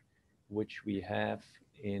question, which we have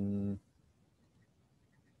in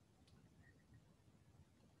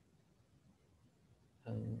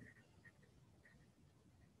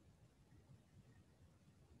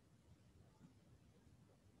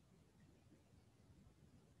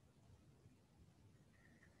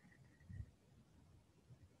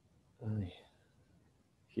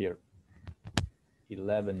here,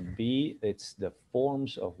 11b, it's the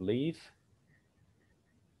forms of leave.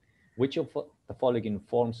 Which of the following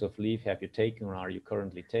forms of leave have you taken or are you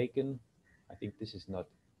currently taken? I think this is not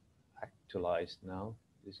actualized now.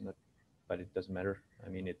 This is not, but it doesn't matter. I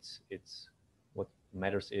mean, it's what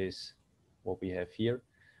matters is what we have here.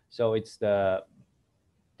 So it's the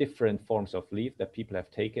different forms of leave that people have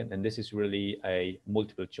taken, and this is really a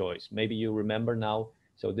multiple choice. Maybe you remember now.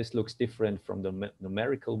 So this looks different from the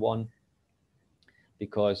numerical one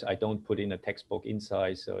because I don't put in a textbook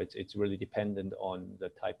inside. So it's really dependent on the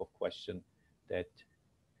type of question that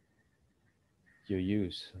you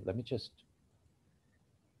use. Let me just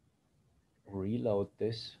reload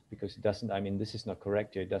this because it doesn't, I mean, this is not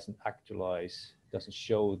correct here. It doesn't actualize, doesn't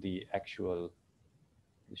show the actual,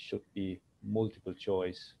 it should be multiple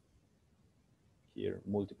choice here,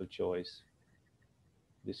 multiple choice.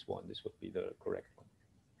 This one, this would be the correct one.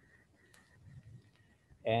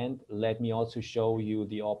 And let me also show you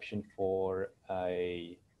the option for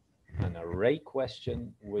an array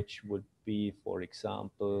question, which would be, for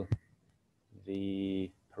example,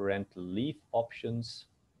 the parental leave options.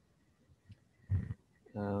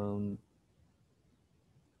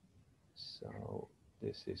 So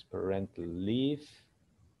this is parental leave.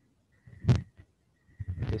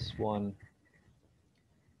 This one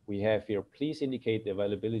we have here, please indicate the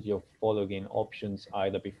availability of following options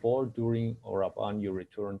either before, during, or upon your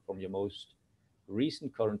return from your most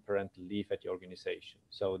recent current parental leave at your organization.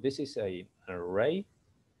 So this is an array.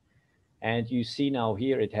 And you see now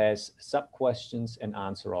here it has sub-questions and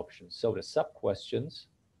answer options. So the sub-questions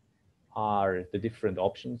are the different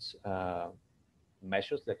options,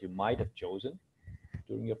 measures that you might have chosen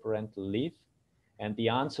during your parental leave. And the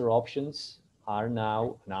answer options are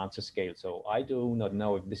now an answer scale. So I do not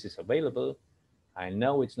know if this is available. I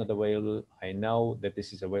know it's not available. I know that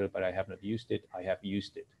this is available, but I have not used it. I have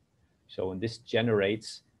used it. So and this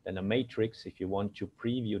generates then a matrix. If you want to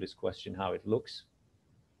preview this question, how it looks,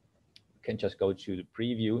 you can just go to the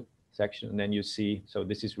preview section and then you see, so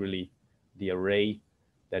this is really the array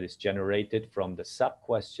that is generated from the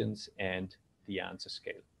sub-questions and the answer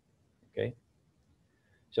scale, okay?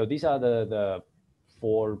 So these are the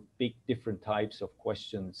 4 big different types of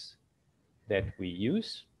questions that we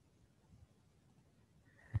use.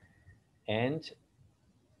 And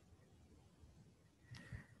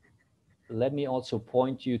let me also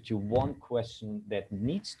point you to one question that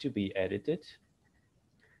needs to be edited.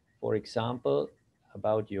 For example,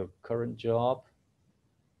 about your current job.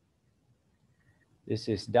 This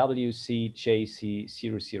is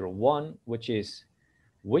WCJC001, which is,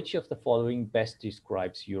 which of the following best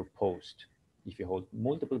describes your post? If you hold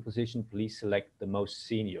multiple positions, please select the most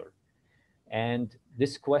senior. And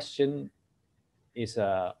this question is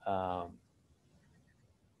a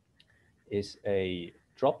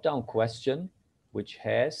drop-down question which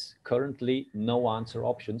has currently no answer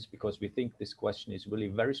options, because we think this question is really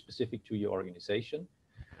very specific to your organization.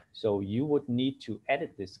 So you would need to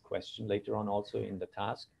edit this question later on also in the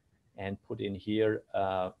task and put in here,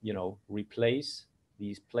 replace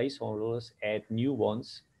these placeholders, add new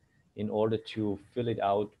ones in order to fill it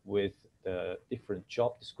out with the different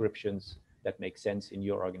job descriptions that make sense in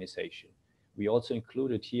your organization. We also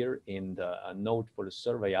included here in the note for the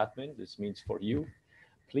survey admin, this means for you,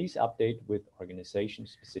 please update with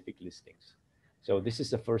organization-specific listings. So this is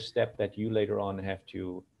the first step that you later on have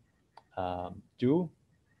to do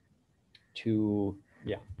to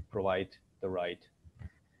provide the right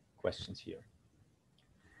questions here.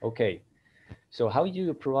 Okay, so how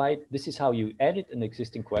you provide, this is how you edit an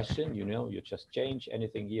existing question. You just change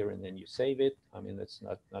anything here and then you save it. I mean, that's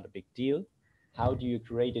not a big deal. How do you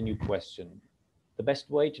create a new question? The best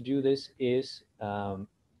way to do this is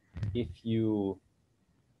if you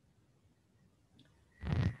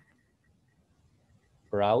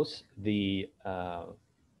browse the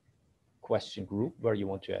question group where you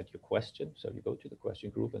want to add your question. So you go to the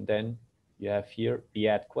question group and then you have here the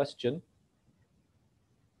add question.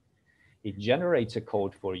 It generates a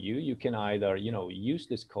code for you. You can either, use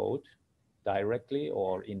this code directly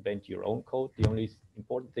or invent your own code. The only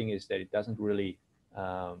important thing is that it doesn't really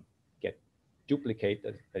get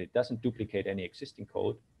duplicated, that it doesn't duplicate any existing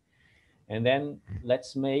code. And then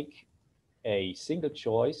let's make a single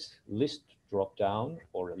choice list drop-down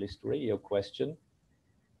or a list radio question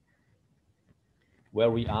where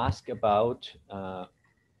we ask about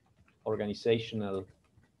organizational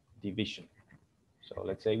division. So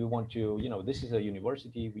let's say we want to, this is a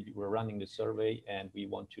university, we're running the survey and we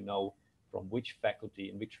want to know from which faculty,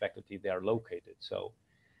 in which faculty they are located. So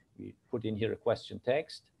we put in here a question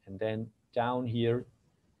text, and then down here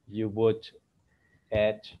you would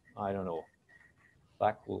add, I don't know,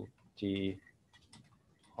 faculty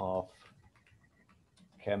of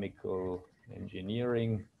chemical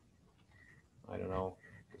engineering. I don't know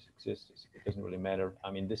if this exists, it doesn't really matter.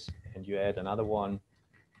 I mean this, and you add another one,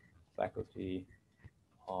 faculty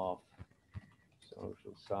of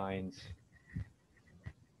social science,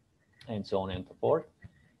 and so on and so forth.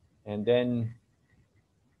 And then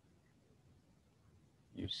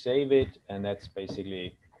you save it, and that's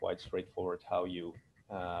basically quite straightforward how you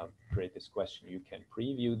create this question. You can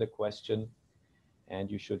preview the question, and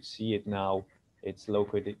you should see it now. It's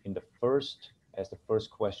located in the first, as the first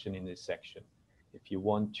question in this section. If you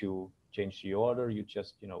want to change the order, you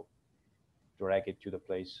just, drag it to the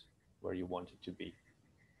place where you want it to be.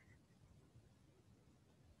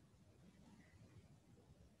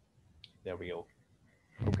 There we go.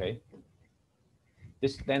 Okay.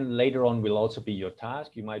 This then later on will also be your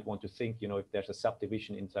task. You might want to think, if there's a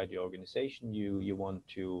subdivision inside your organization, you want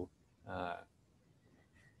to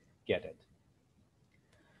get it.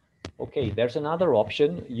 Okay, there's another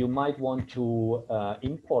option. You might want to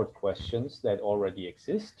import questions that already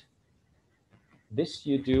exist. This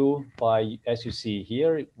you do by, as you see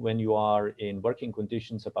here, when you are in working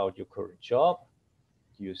conditions about your current job,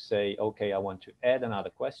 you say, okay, I want to add another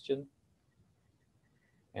question.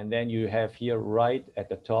 And then you have here right at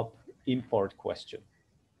the top, import question.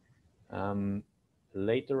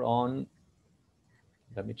 Later on,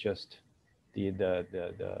 let me just,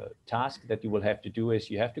 the task that you will have to do is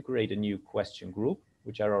you have to create a new question group,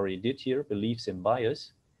 which I already did here, beliefs and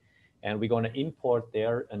bias. And we're going to import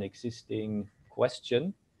there an existing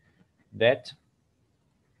question that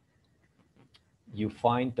you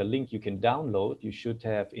find the link you can download. You should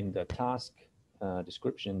have in the task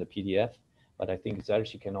description in the PDF, but I think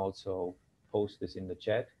Serge can also post this in the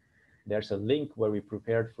chat. There's a link where we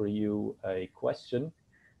prepared for you a question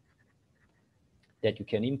that you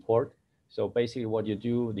can import. So basically what you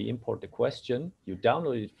do, you import the question, you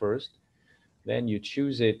download it first, then you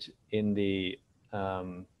choose it in the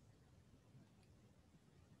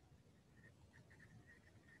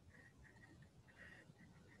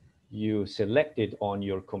you select it on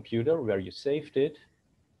your computer where you saved it,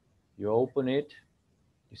 you open it,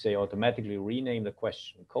 you say automatically rename the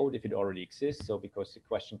question code if it already exists. So because the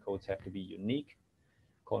question codes have to be unique,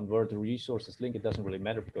 convert the resources link, it doesn't really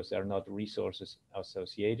matter because there are not resources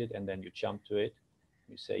associated, and then you jump to it,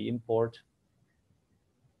 you say import,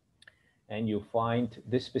 and you find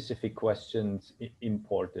this specific questions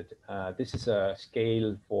imported. This is a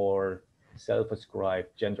scale for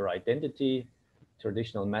self-ascribed gender identity,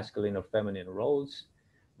 traditional masculine or feminine roles.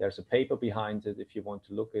 There's a paper behind it if you want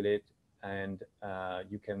to look at it, and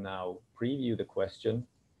you can now preview the question,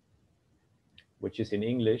 which is in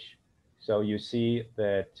English. So you see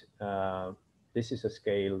that this is a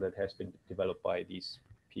scale that has been developed by these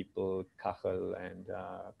people, Kachel and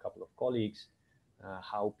a couple of colleagues,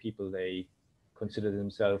 how people, they consider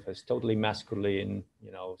themselves as totally masculine,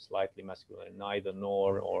 you know, slightly masculine, neither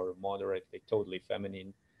nor, or moderately, totally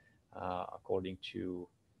feminine, according to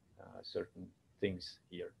certain things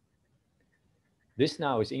here. This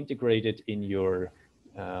now is integrated in your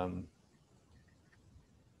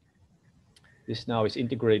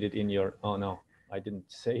oh no, I didn't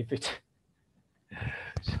save it.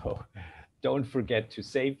 So don't forget to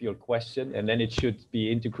save your question, and then it should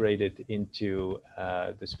be integrated into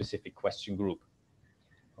the specific question group.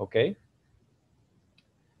 Okay.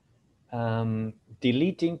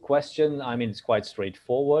 Deleting question, I mean, it's quite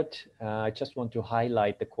straightforward. I just want to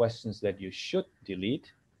highlight the questions that you should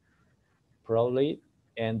delete, probably.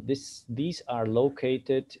 And these are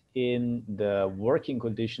located in the working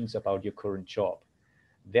conditions about your current job.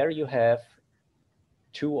 There you have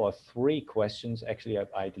 2 or 3 questions. Actually,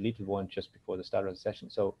 I deleted one just before the start of the session.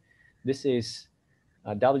 So this is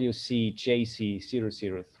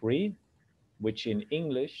WCJC003, which in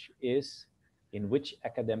English is, in which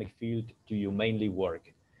academic field do you mainly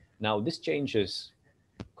work? Now, this changes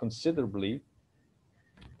considerably.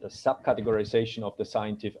 The subcategorization of the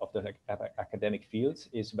academic fields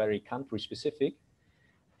is very country specific,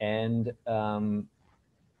 and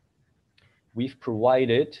we've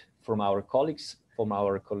provided from our colleagues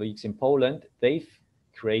in Poland, they've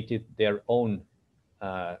created their own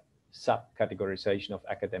subcategorization of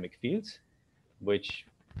academic fields, which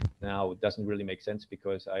now doesn't really make sense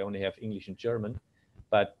because I only have English and German.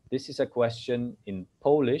 But this is a question in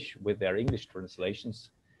Polish with their English translations,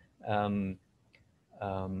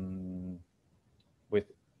 with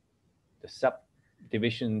the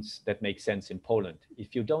subdivisions that make sense in Poland.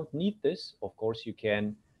 If you don't need this, of course, you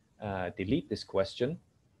can delete this question.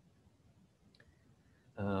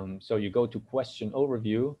 So you go to question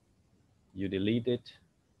overview, you delete it,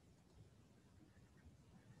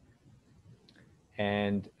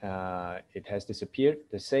 and it has disappeared.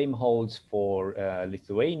 The same holds for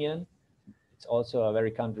Lithuanian. It's also a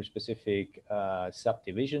very country-specific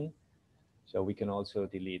subdivision. So we can also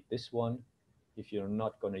delete this one if you're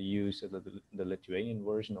not going to use the Lithuanian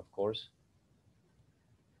version, of course.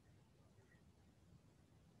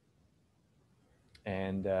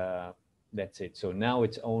 And that's it. So now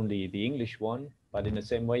it's only the English one, but in the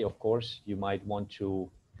same way, of course, you might want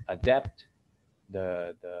to adapt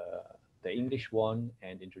the English one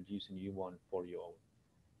and introduce a new one for your own.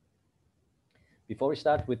 Before we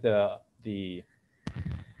start with the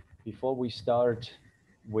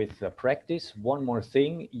practice, one more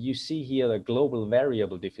thing. You see here the global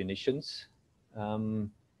variable definitions.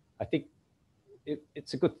 I think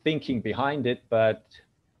it's a good thinking behind it, but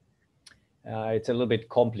it's a little bit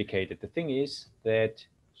complicated. The thing is that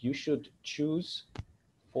you should choose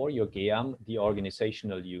for your GEAM the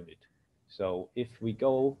organizational unit. So if we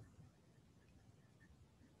go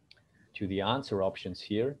to the answer options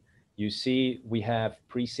here, you see we have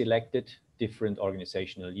pre-selected different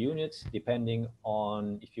organizational units depending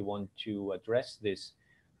on if you want to address this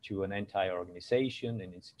to an entire organization,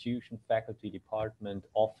 an institution, faculty, department,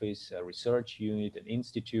 office, a research unit, an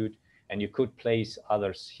institute, and you could place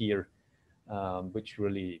others here, which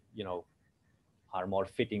really, are more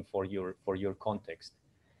fitting for your context.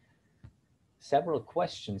 Several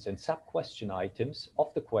questions and sub-question items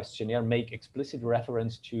of the questionnaire make explicit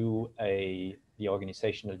reference to the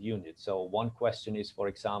organizational unit. So one question is, for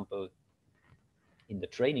example, in the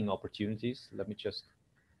training opportunities. Let me just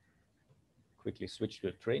quickly switch to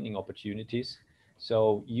the training opportunities.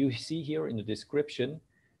 So you see here in the description,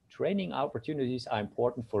 training opportunities are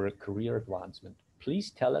important for a career advancement.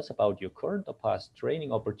 Please tell us about your current or past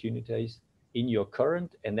training opportunities in your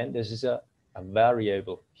current, and then this is a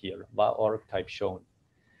variable here, var.org type shown.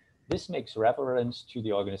 This makes reference to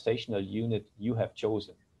the organizational unit you have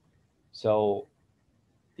chosen. So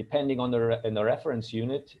depending on the reference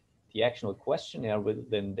unit, the actual questionnaire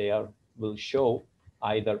will show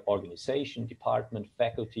either organization, department,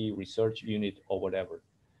 faculty, research unit, or whatever.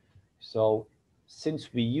 So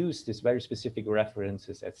since we use this very specific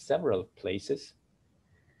references at several places,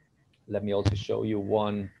 let me also show you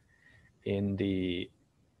one in the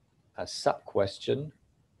sub-question.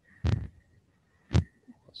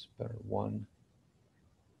 One.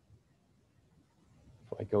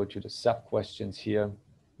 If I go to the sub-questions here,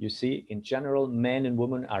 you see, in general, men and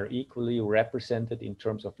women are equally represented in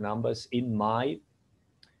terms of numbers in my.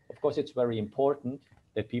 Of course, it's very important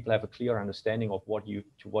that people have a clear understanding of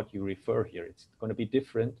to what you refer here. It's going to be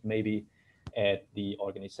different maybe at the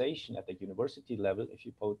organization, at the university level, if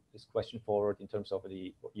you put this question forward in terms of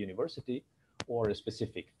the university or a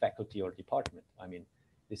specific faculty or department. I mean,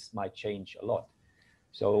 this might change a lot.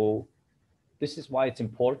 So this is why it's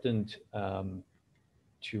important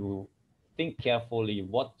to think carefully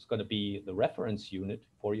what's going to be the reference unit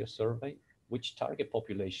for your survey, which target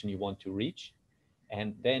population you want to reach,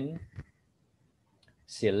 and then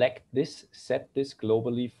select this, set this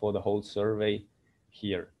globally for the whole survey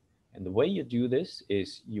here. And the way you do this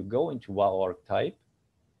is you go into var.org type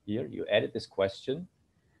here, you edit this question,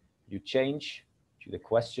 you change to the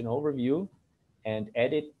question overview and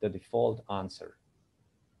edit the default answer.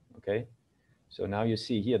 Okay, so now you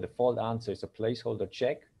see here, the default answer is a placeholder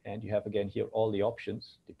check, and you have again here all the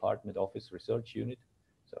options, department, office, research unit.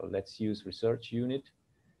 So let's use research unit,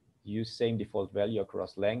 use same default value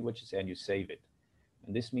across languages, and you save it.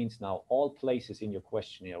 And this means now all places in your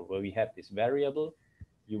questionnaire where we have this variable,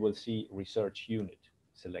 you will see research unit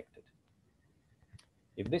selected.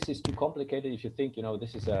 If this is too complicated, if you think,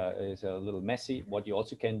 this is a little messy, what you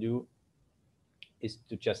also can do is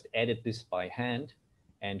to just edit this by hand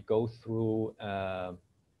and go through,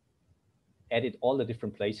 edit all the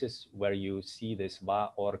different places where you see this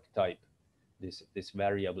var.org type, this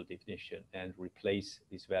variable definition, and replace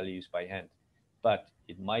these values by hand. But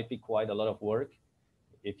it might be quite a lot of work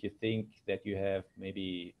if you think that you have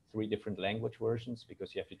maybe 3 different language versions,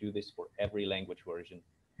 because you have to do this for every language version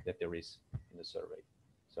that there is in the survey.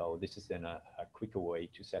 So this is then a quicker way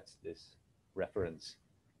to set this reference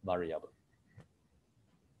variable.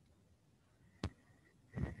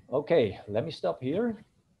 Okay, let me stop here.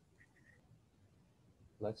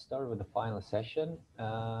 Let's start with the final session.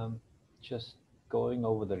 Just going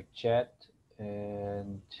over the chat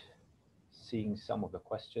and seeing some of the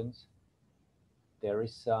questions. There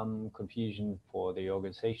is some confusion for the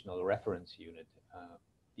organizational reference unit.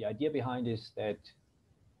 The idea behind is that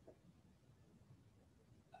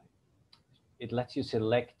it lets you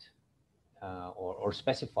select or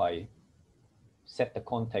specify, set the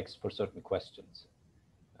context for certain questions.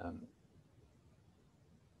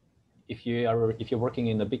 If you're working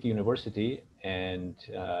in a big university and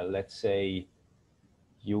let's say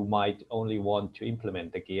you might only want to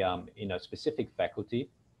implement the GEAM in a specific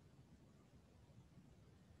faculty,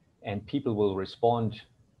 and people will respond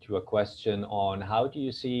to a question on how do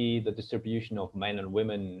you see the distribution of men and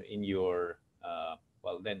women in your,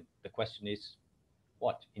 well, then the question is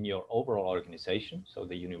what, in your overall organization, so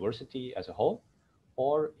the university as a whole,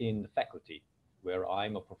 or in the faculty, where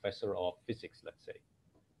I'm a professor of physics, let's say,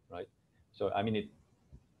 right? So, I mean,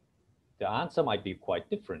 the answer might be quite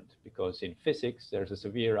different, because in physics, there's a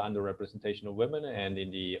severe underrepresentation of women, and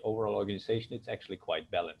in the overall organization, it's actually quite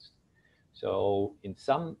balanced. So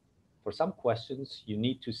for some questions, you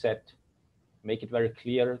need to make it very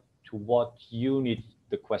clear to what unit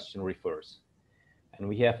the question refers. And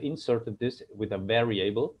we have inserted this with a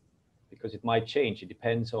variable, because it might change. It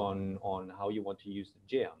depends on how you want to use the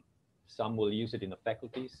GEAM. Some will use it in a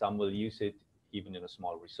faculty, some will use it even in a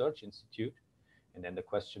small research institute. And then the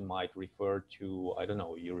question might refer to, I don't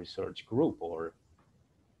know, your research group, or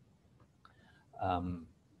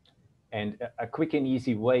And a quick and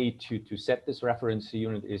easy way to set this reference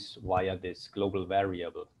unit is via this global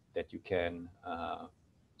variable that you can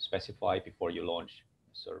specify before you launch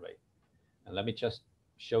a survey. And let me just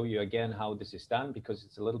show you again how this is done, because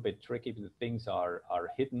it's a little bit tricky. The things are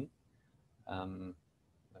hidden.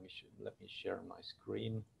 Let me share my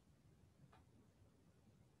screen.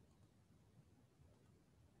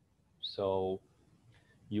 So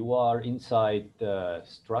you are inside the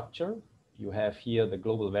structure. You have here the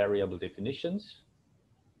global variable definitions,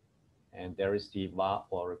 and there is the var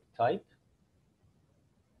org type.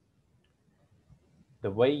 The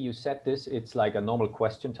way you set this, it's like a normal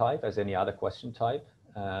question type as any other question type.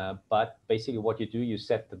 But basically what you do, you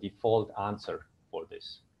set the default answer for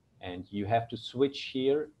this. And you have to switch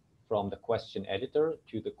here from the question editor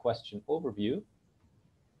to the question overview.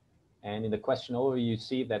 And in the question overview, you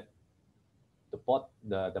see that the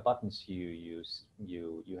buttons you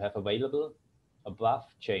have available above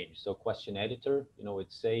change. So question editor,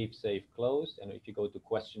 it's save, close. And if you go to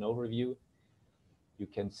question overview, you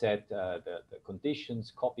can set the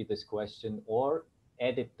conditions, copy this question, or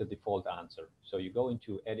edit the default answer. So you go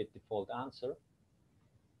into edit default answer,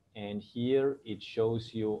 and here it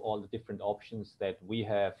shows you all the different options that we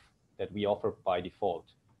offer by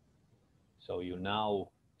default. So you now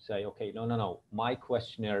say, okay, no, my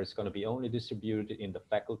questionnaire is going to be only distributed in the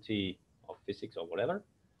faculty of physics or whatever.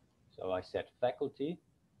 So I set faculty.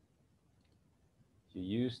 You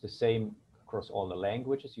use the same across all the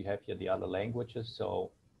languages. You have here the other languages.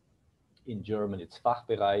 So in German, it's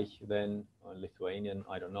Fachbereich, then in Lithuanian,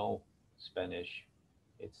 I don't know, Spanish,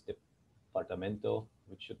 it's Departamento,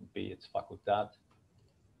 which shouldn't be, it's Facultad.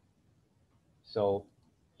 So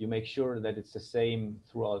you make sure that it's the same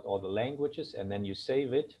throughout all the languages, and then you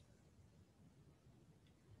save it,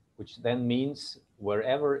 which then means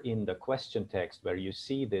wherever in the question text where you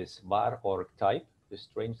see this var org type, this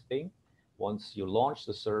strange thing, once you launch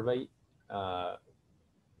the survey,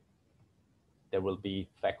 there will be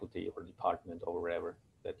faculty or department or wherever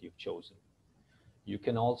that you've chosen. You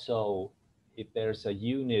can also, if there's a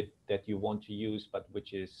unit that you want to use but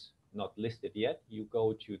which is not listed yet, you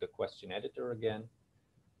go to the question editor again,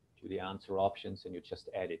 to the answer options, and you just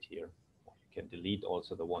add it here. You can delete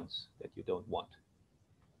also the ones that you don't want.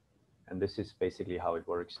 And this is basically how it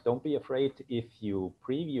works. Don't be afraid if you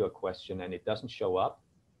preview a question and it doesn't show up.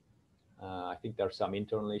 I think there are some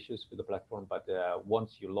internal issues with the platform, but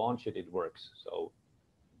once you launch it, it works. So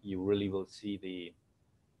you really will see the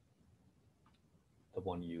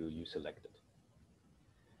one you selected.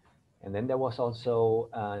 And then there was also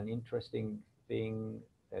an interesting thing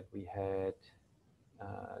that we had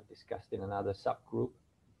discussed in another subgroup,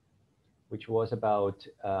 which was about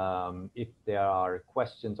if there are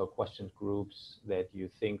questions or question groups that you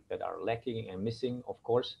think that are lacking and missing. Of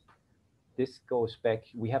course, this goes back.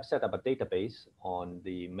 We have set up a database on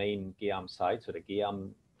the main GEAM site, so the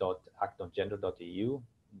geam.actongender.eu,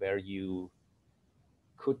 where you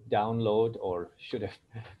could download, or should have,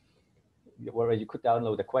 where you could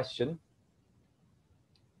download a question.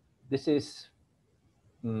 This is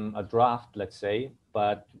a draft, let's say,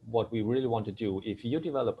 but what we really want to do, if you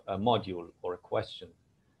develop a module or a question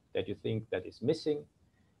that you think that is missing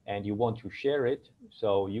and you want to share it,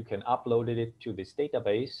 so you can upload it to this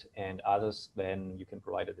database, and others, then you can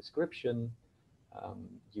provide a description.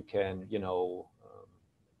 You can,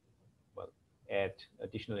 add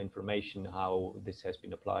additional information, how this has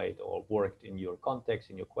been applied or worked in your context,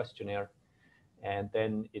 in your questionnaire. And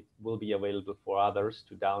then it will be available for others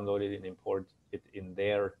to download it and import it in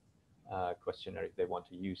their questionnaire if they want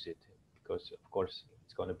to use it. Because, of course,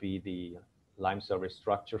 it's going to be the Lime server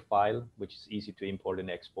structure file, which is easy to import and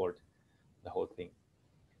export the whole thing.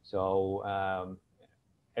 So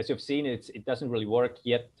as you've seen, it doesn't really work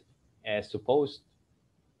yet as supposed.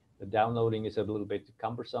 The downloading is a little bit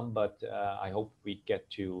cumbersome, but I hope we get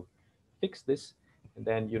to fix this, and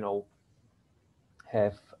then,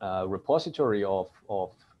 have a repository of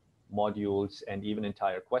modules and even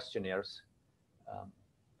entire questionnaires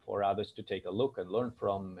for others to take a look and learn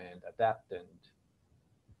from and adapt and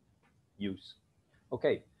use.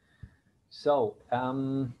 Okay, so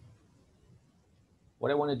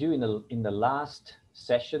what I want to do in the last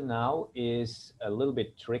session now is a little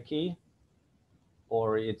bit tricky,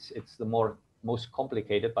 or it's the most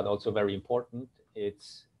complicated, but also very important.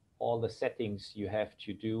 It's all the settings you have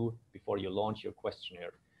to do before you launch your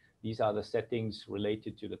questionnaire. These are the settings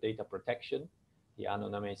related to the data protection, the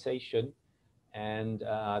anonymization, and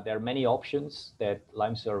there are many options that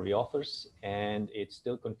Lime Survey offers, and it's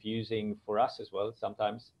still confusing for us as well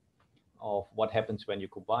sometimes of what happens when you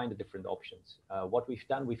combine the different options. What we've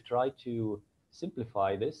done, we've tried to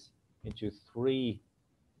simplify this into 3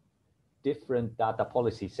 different data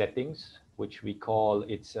policy settings, which we call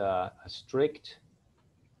it's a strict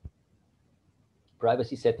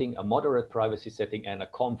privacy setting, a moderate privacy setting, and a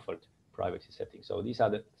comfort privacy setting. So these are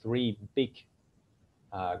the three big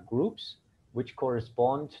groups which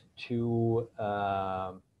correspond to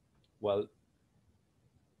well,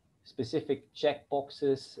 specific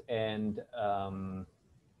checkboxes and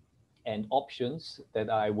options that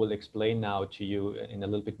I will explain now to you in a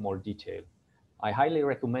little bit more detail. I highly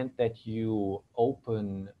recommend that you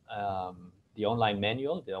open the online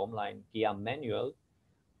manual, the online GEAM manual,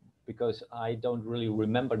 because I don't really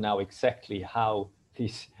remember now exactly how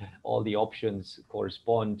all the options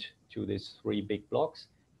correspond to these three big blocks,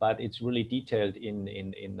 but it's really detailed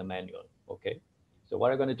in the manual. Okay, so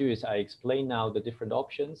what I'm going to do is I explain now the different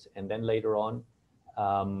options, and then later on,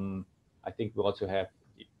 I think we also have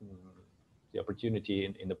the opportunity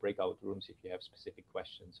in the breakout rooms if you have specific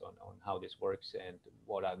questions on how this works and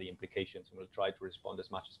what are the implications, and we'll try to respond as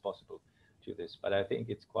much as possible to this. But I think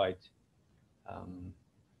it's quite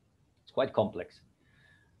complex.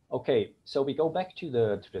 Okay, so we go back to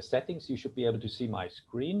the settings. You should be able to see my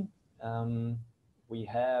screen. We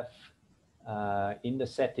have in the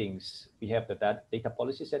settings, we have the data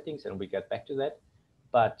policy settings, and we get back to that.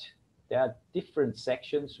 But there are different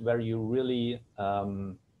sections where you really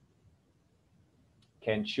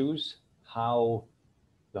can choose how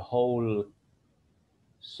the whole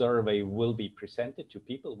survey will be presented to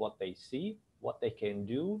people, what they see, what they can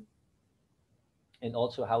do, and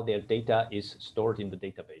also how their data is stored in the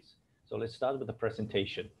database. So let's start with the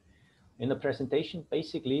presentation. In the presentation,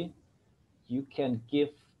 basically, you can give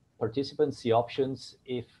participants the options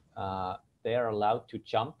if they are allowed to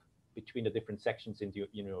jump between the different sections in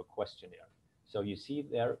your questionnaire. So you see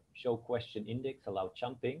there, show question index, allow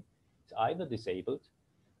jumping. It's either disabled,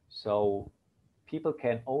 so people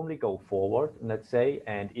can only go forward, let's say,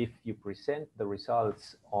 and if you present the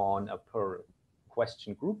results on a per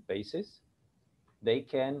question group basis, they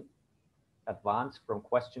can advance from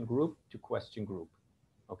question group to question group.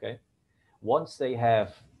 Okay. Once they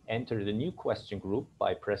have entered a new question group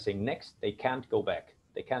by pressing next, they can't go back.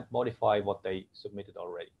 They can't modify what they submitted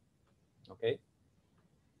already. Okay.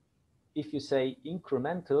 If you say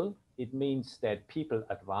incremental, it means that people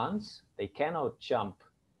advance. They cannot jump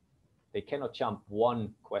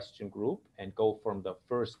one question group and go from the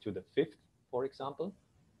first to the fifth, for example.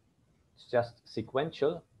 It's just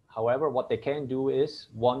sequential. However, what they can do is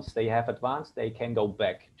once they have advanced, they can go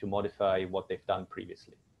back to modify what they've done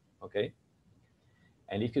previously. Okay.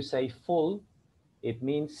 And if you say full, it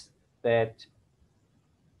means that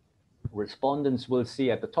respondents will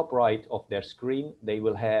see at the top right of their screen, they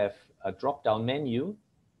will have a drop-down menu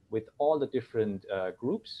with all the different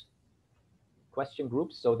groups, question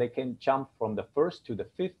groups, so they can jump from the first to the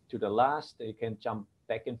fifth to the last. They can jump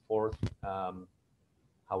back and forth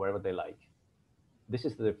however they like. This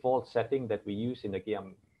is the default setting that we use in the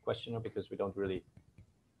GEAM questionnaire because we don't really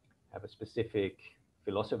have a specific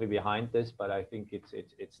philosophy behind this, but I think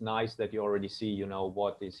it's nice that you already see, you know,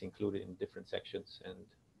 what is included in different sections. And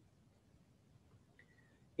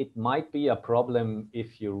it might be a problem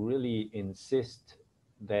if you really insist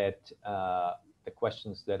that the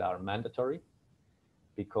questions that are mandatory,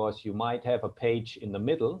 because you might have a page in the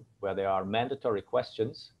middle where there are mandatory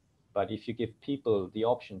questions, but if you give people the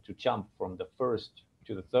option to jump from the first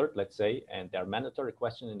to the third, let's say, and their mandatory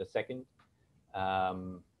question in the second,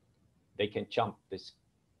 they can jump this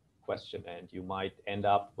question and you might end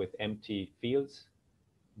up with empty fields,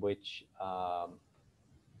 which,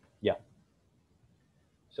 yeah.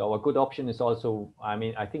 So a good option is also, I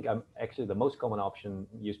mean, I think actually the most common option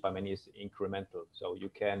used by many is incremental. So you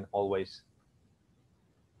can always,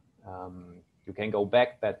 you can go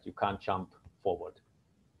back, but you can't jump forward,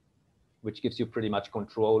 which gives you pretty much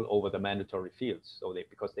control over the mandatory fields. So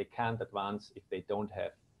because they can't advance if they don't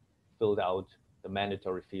have filled out the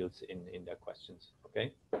mandatory fields in their questions.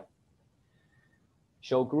 Okay.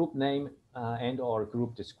 Show group name and or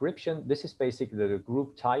group description. This is basically the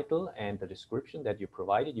group title and the description that you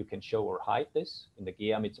provided. You can show or hide this. In the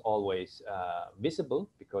GEAM, it's always visible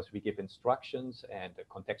because we give instructions and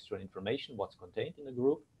contextual information, what's contained in the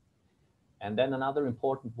group. And then another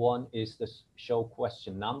important one is the show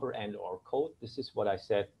question number and or code. This is what I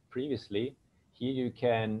said previously. Here you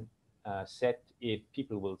can set if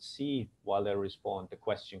people will see while they respond the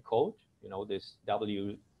question code, you know, this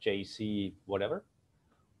WJC whatever,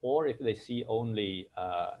 or if they see only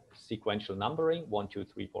sequential numbering, 1, 2,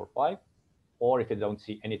 3, 4, 5, or if they don't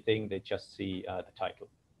see anything, they just see the title.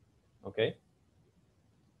 Okay.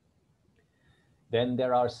 Then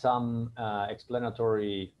there are some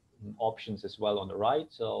explanatory options as well on the right.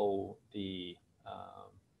 So the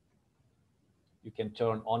You can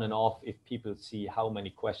turn on and off if people see how many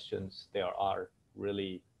questions there are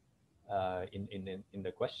really in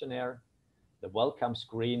the questionnaire. The welcome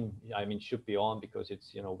screen, I mean, should be on because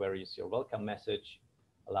it's, you know, where is your welcome message.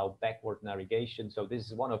 Allow backward navigation. So this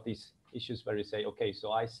is one of these issues where you say, okay,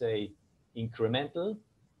 so I say incremental,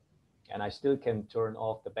 and I still can turn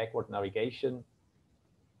off the backward navigation.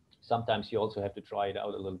 Sometimes you also have to try it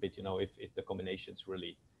out a little bit, you know, if the combinations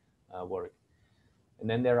really work. And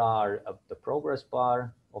then there are the progress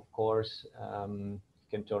bar, of course. You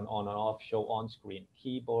can turn on and off, show on-screen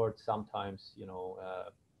keyboard. Sometimes, you know,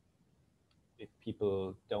 if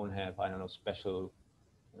people don't have, I don't know, special,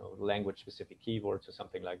 you know, language-specific keywords or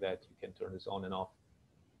something like that, you can turn this on and off.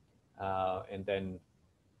 And then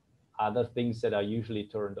other things that are usually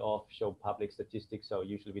turned off, show public statistics. So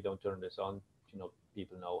usually we don't turn this on. You know,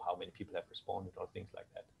 people know how many people have responded or things like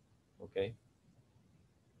that. Okay.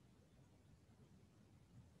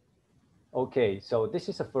 Okay, so this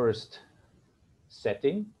is a first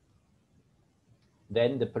setting.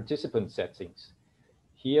 Then the participant settings.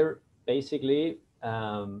 Here, basically,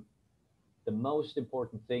 the most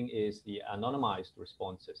important thing is the anonymized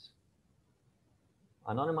responses.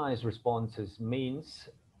 Anonymized responses means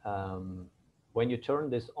when you turn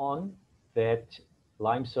this on, that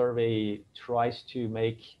Lime Survey tries to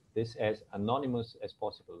make this as anonymous as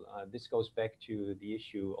possible. This goes back to the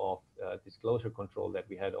issue of disclosure control that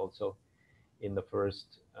we had also in the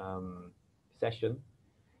first session.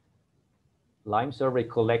 Lime Survey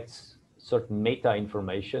collects certain meta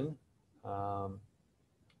information,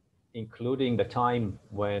 including the time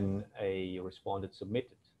when a respondent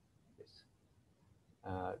submitted this.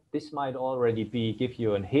 This might already give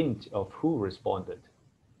you a hint of who responded.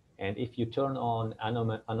 And if you turn on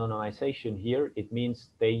anonymization here, it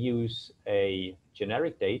means they use a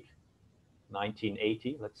generic date,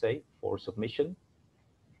 1980, let's say, for submission.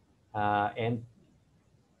 And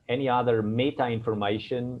any other meta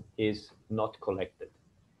information is not collected.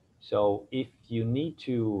 So if you need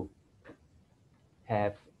to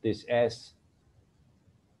have this as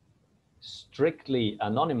strictly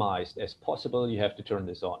anonymized as possible, you have to turn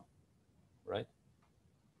this on, right?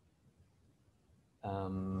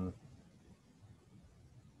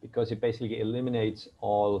 Because it basically eliminates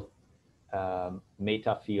all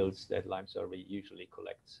meta fields that Lime Survey usually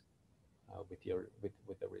collects with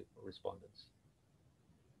the respondents.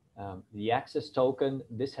 The access token,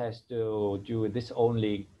 this has to do with this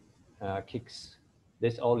only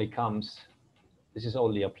this is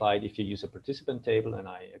only applied if you use a participant table, and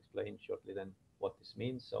I explain shortly then what this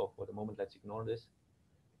means. So for the moment, let's ignore this.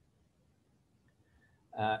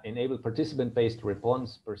 Enable participant-based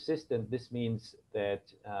response persistent. This means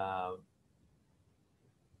that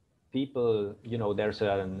people, you know, there's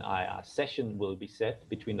a session will be set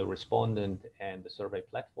between the respondent and the survey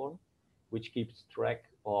platform, which keeps track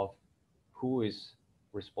of who is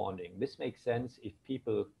responding. This makes sense if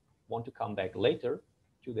people want to come back later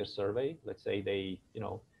to their survey. Let's say they, you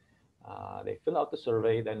know, they fill out the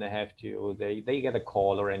survey, then they have to, they get a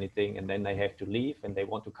call or anything, and then they have to leave, and they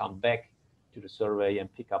want to come back to the survey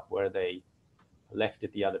and pick up where they left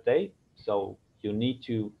it the other day. So you need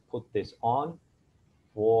to put this on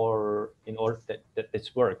in order that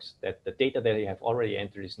this works, that the data that you have already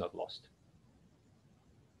entered is not lost.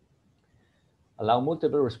 Allow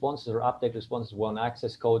multiple responses or update responses one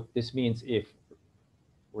access code. This means if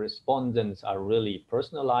respondents are really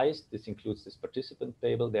personalized, this includes this participant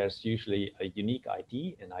table, there's usually a unique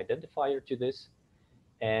ID, an identifier to this.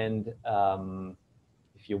 And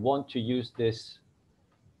if you want to use this,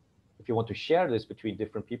 if you want to share this between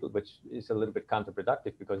different people, which is a little bit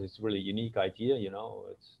counterproductive because it's really a unique idea, you know,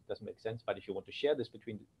 it doesn't make sense. But if you want to share this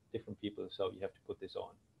between different people, so you have to put this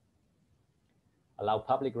on. Allow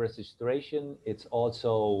public registration. It's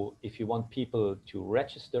also if you want people to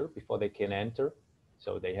register before they can enter.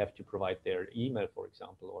 So they have to provide their email, for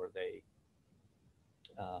example, or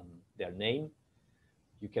their name.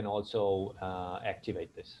 You can also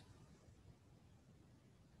activate this.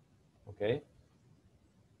 Okay.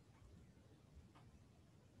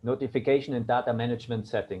 Notification and data management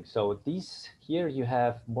settings. So these here you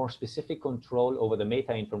have more specific control over the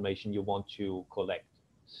meta information you want to collect.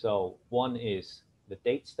 So one is the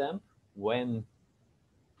date stamp, when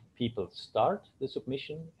people start the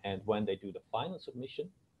submission and when they do the final submission,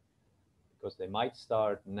 because they might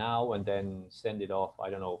start now and then send it off, I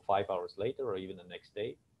don't know, 5 hours later or even the next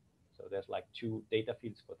day. So there's like 2 data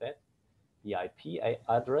fields for that. The IP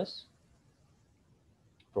address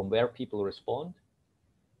from where people respond.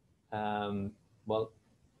 Well,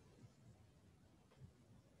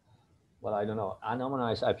 I don't know.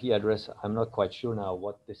 Anonymized IP address, I'm not quite sure now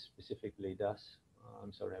what this specifically does.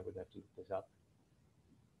 I'm sorry, I would have to look this up.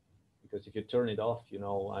 because if you turn it off, you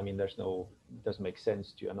know, I mean, it doesn't make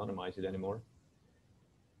sense to anonymize it anymore.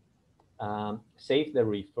 Save the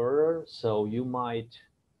referrer. So you might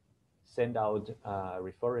send out a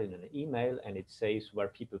referrer in an email, and it saves where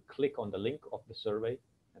people click on the link of the survey,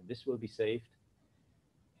 and this will be saved.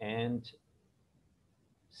 And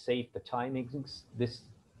save the timings. This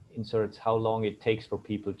inserts how long it takes for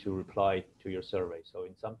people to reply to your survey. So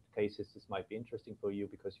in some cases, this might be interesting for you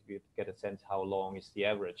because you get a sense how long is the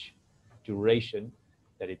average duration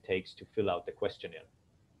that it takes to fill out the questionnaire.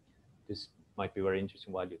 This might be very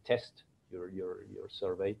interesting while you test your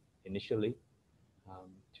survey initially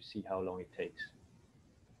to see how long it takes.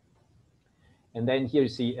 And then here you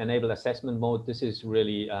see enable assessment mode. This is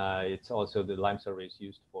really, it's also the Lime survey is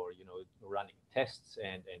used for, you know, running tests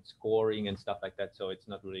and scoring and stuff like that. So it's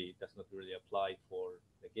not really, does not really apply for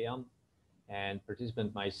the GEAM. And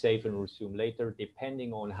participant might save and resume later,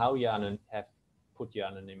 depending on how you have put your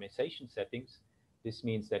anonymization settings. This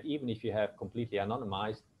means that even if you have completely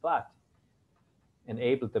anonymized, but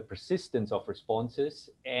enable the persistence of responses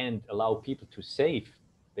and allow people to save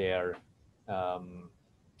their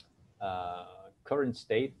current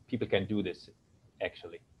state, people can do this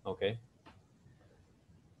actually, okay?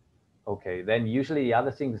 Okay, then usually the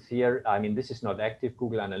other things here, I mean, this is not active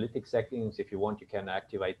Google Analytics settings. If you want, you can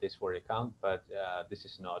activate this for your account, but this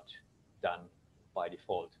is not done by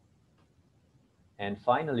default. And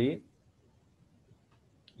finally,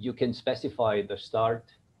 you can specify the start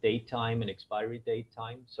date time and expiry date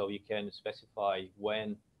time. So you can specify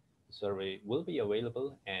when the survey will be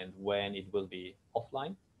available and when it will be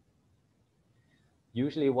offline.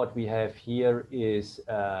 Usually what we have here is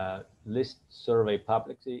list survey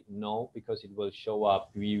publicly. No, because it will show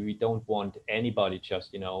up. We don't want anybody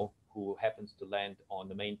just, you know, who happens to land on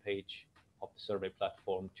the main page of the survey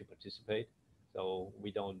platform to participate. So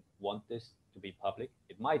we don't want this to be public.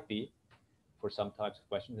 It might be for some types of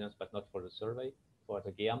questionnaires, but not for the survey, for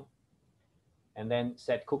the GEAM. And then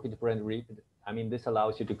set cookie to prevent repeat. I mean, this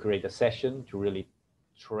allows you to create a session to really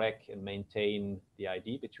track and maintain the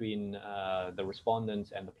ID between the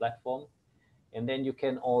respondents and the platform. And then you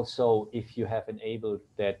can also, if you have enabled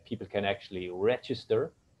that people can actually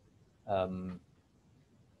register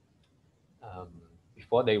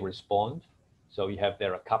before they respond. So you have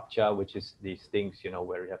there a CAPTCHA, which is these things, you know,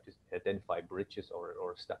 where you have to identify bridges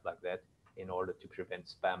or stuff like that in order to prevent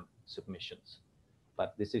spam submissions.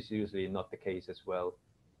 But this is usually not the case as well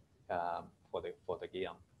for the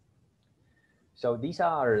GEAM. So these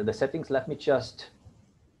are the settings. Let me just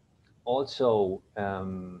also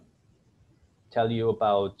tell you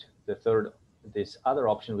about this other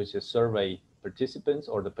option, which is survey participants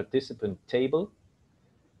or the participant table.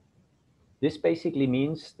 This basically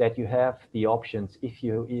means that you have the options if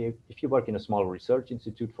you work in a small research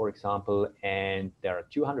institute, for example, and there are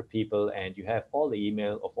 200 people and you have all the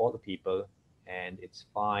email of all the people and it's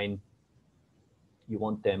fine. You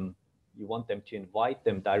want them to invite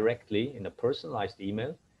them directly in a personalized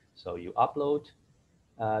email. So you upload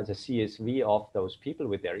the CSV of those people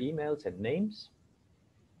with their emails and names.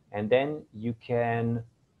 And then you can,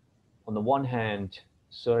 on the one hand,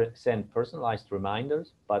 send personalized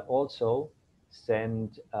reminders, but also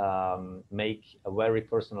make a very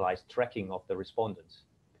personalized tracking of the respondents,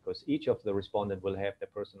 because each of the respondent will have their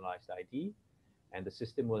personalized ID, and the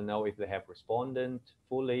system will know if they have responded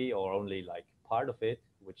fully or only like part of it,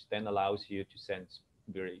 which then allows you to send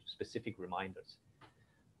very specific reminders.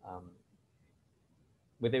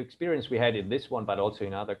 With the experience we had in this one, but also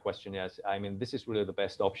in other questionnaires, I mean, this is really the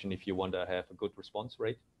best option if you want to have a good response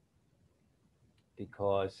rate,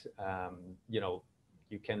 because you know,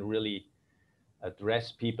 you can really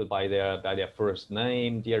address people by their first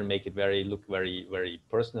name there, make it look very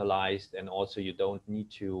personalized, and also you don't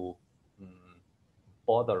need to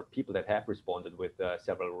bother people that have responded with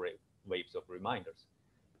several waves of reminders,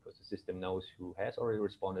 because the system knows who has already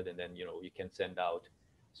responded, and then, you know, you can send out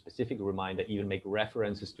specific reminder, even make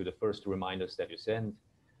references to the first reminders that you send,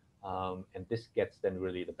 and this gets then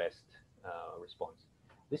really the best response.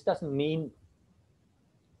 This doesn't mean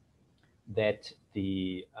that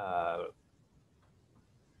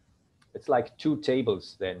it's like two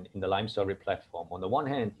tables then in the Lime survey platform. On the one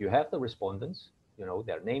hand, you have the respondents, you know,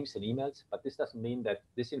 their names and emails, but this doesn't mean that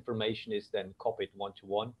this information is then copied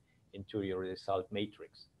one-to-one into your result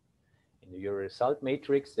matrix. In your result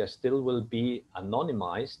matrix, there still will be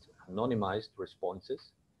anonymized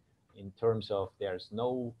responses in terms of there's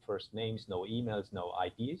no first names, no emails, no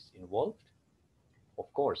IDs involved.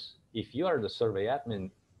 Of course, if you are the survey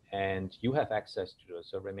admin and you have access to the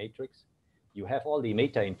survey matrix, you have all the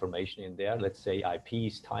meta information in there, let's say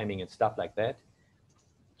IPs, timing, and stuff like that.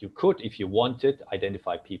 you could, if you wanted,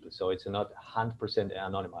 identify people. So it's not 100%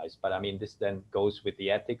 anonymized. But I mean, this then goes with the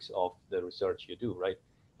ethics of the research you do, right?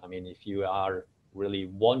 I mean, if you are really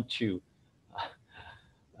want to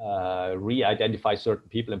re-identify certain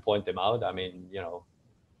people and point them out, I mean, you know,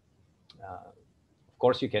 of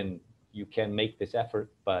course you can make this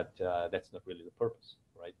effort, but that's not really the purpose,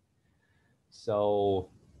 right? So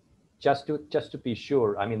just to be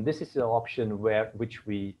sure, I mean, this is the option which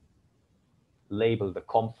we label the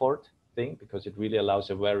comfort thing, because it really allows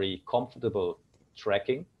a very comfortable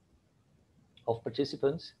tracking of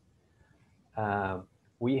participants.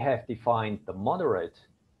 We have defined the moderate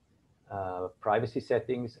privacy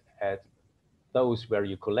settings as those where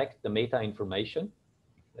you collect the meta information,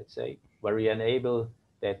 let's say, where you enable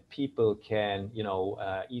that people can, you know,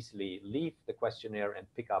 easily leave the questionnaire and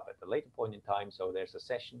pick up at a later point in time. So there's a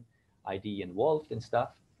session ID involved and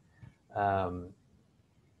stuff.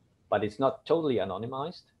 But it's not totally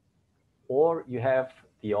anonymized. Or you have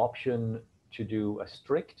the option to do a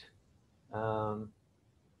strict,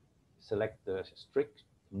 select the strict,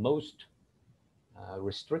 most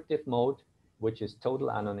restrictive mode, which is total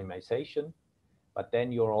anonymization. But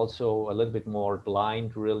then you're also a little bit more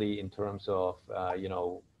blind, really, in terms of, you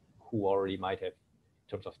know, who already might have, in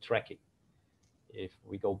terms of tracking. If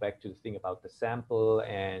we go back to the thing about the sample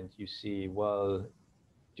and you see, well,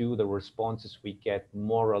 do the responses we get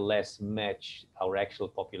more or less match our actual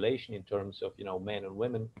population in terms of, you know, men and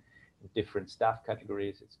women in different staff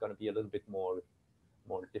categories, it's going to be a little bit more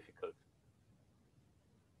difficult.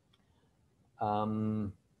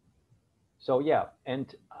 So yeah,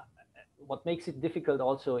 and what makes it difficult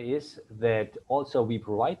also is that also we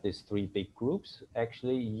provide these three big groups.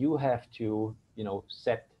 Actually, you have to, you know,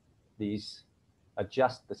 set these,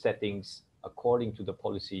 adjust the settings according to the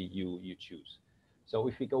policy you choose. So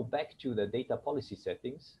if we go back to the data policy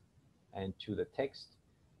settings and to the text,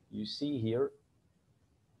 you see here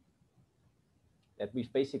that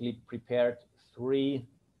we've basically prepared three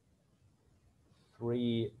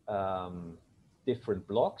different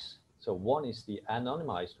blocks. So one is the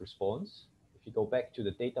anonymized response. If you go back to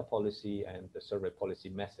the data policy and the survey policy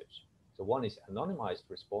message. So one is anonymized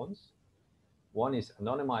response. One is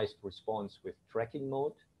anonymized response with tracking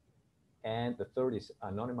mode. And the third is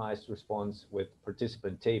anonymized response with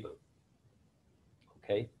participant table.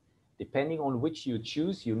 Okay. Depending on which you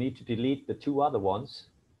choose, you need to delete the two other ones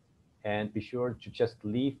and be sure to just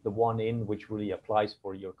leave the one in which really applies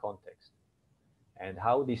for your context. And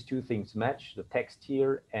how these two things match, the text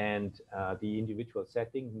here and the individual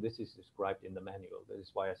setting, this is described in the manual. That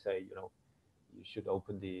is why I say, you know, you should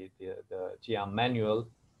open the GEAM manual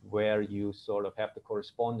where you sort of have the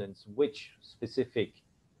correspondence, which specific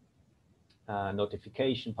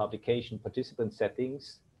notification, publication, participant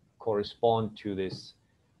settings correspond to this,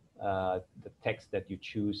 the text that you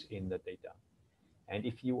choose in the data. And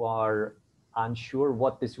if you are unsure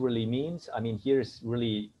what this really means, I mean, here is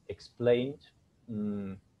really explained,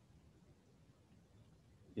 you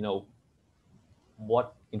know,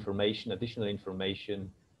 what information, additional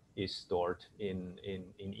information is stored in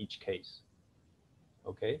each case.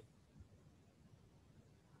 Okay.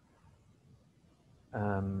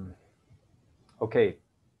 Okay.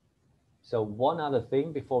 So one other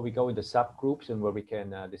thing before we go into subgroups and where we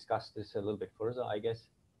can discuss this a little bit further, I guess,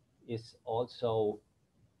 is also,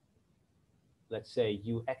 let's say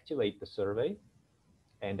you activate the survey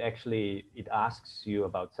and actually it asks you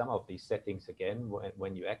about some of these settings again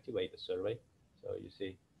when you activate the survey. So you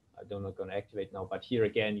see, I'm not going to activate now, but here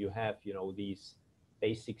again, you have, you know, these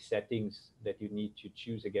basic settings that you need to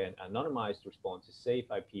choose again. Anonymized responses, safe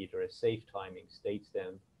IP address, safe timing, state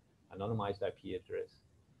stamp, anonymized IP address.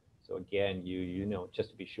 So again, you know,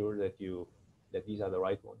 just to be sure that these are the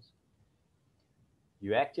right ones.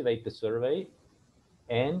 You activate the survey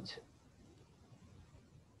and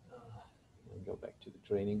let me go back to the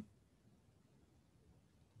training.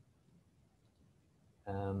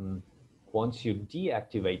 Once you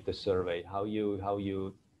deactivate the survey, how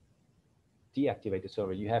you deactivate the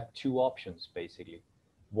survey, you have two options basically.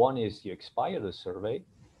 One is you expire the survey,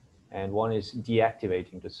 and one is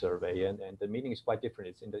deactivating the survey, and the meaning is quite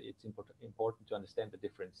different. It's important to understand the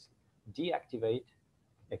difference. Deactivate,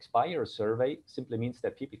 expire a survey simply means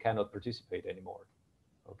that people cannot participate anymore.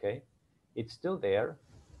 Okay, it's still there,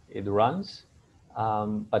 it runs,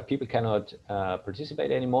 but people cannot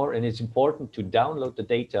participate anymore, and it's important to download the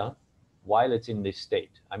data while it's in this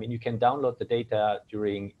state. I mean, you can download the data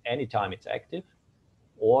during any time it's active,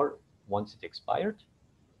 or once it expired,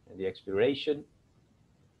 and the expiration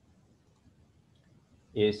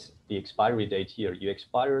is the expiry date here. You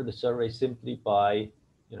expire the survey simply by,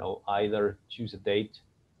 you know, either choose a date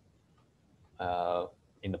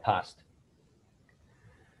in the past.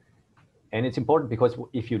 And it's important because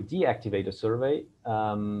if you deactivate a survey,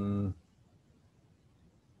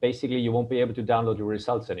 basically you won't be able to download your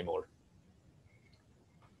results anymore.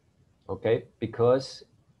 Okay, because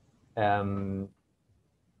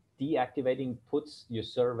deactivating puts your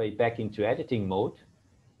survey back into editing mode.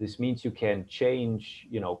 This means you can change,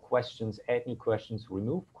 questions, add new questions,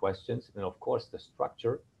 remove questions, and of course the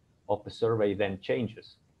structure of the survey then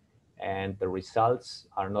changes, and the results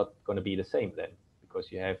are not going to be the same then,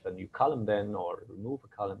 because you have a new column then, or remove a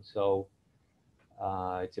column. So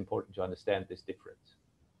it's important to understand this difference.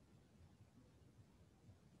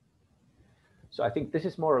 So I think this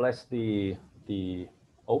is more or less the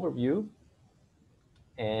overview.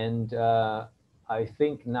 And I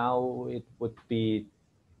think now it would be,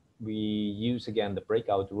 we use again the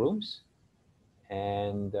breakout rooms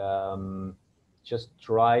and just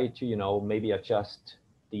try to, maybe adjust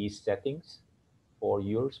these settings for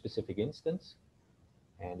your specific instance.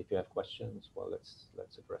 And if you have questions, well,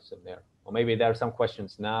 let's address them there. Or maybe there are some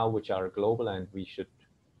questions now which are global and we should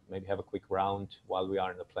maybe have a quick round while we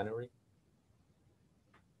are in the plenary.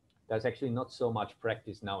 There's actually not so much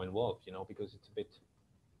practice now involved, because it's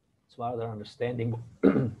rather understanding,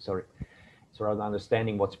 sorry, it's rather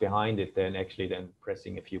understanding what's behind it than actually then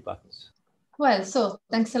pressing a few buttons. Well, so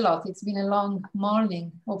thanks a lot. It's been a long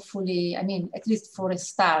morning, hopefully, I mean, at least for a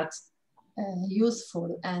start,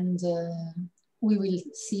 useful. And we will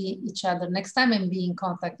see each other next time and be in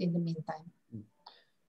contact in the meantime.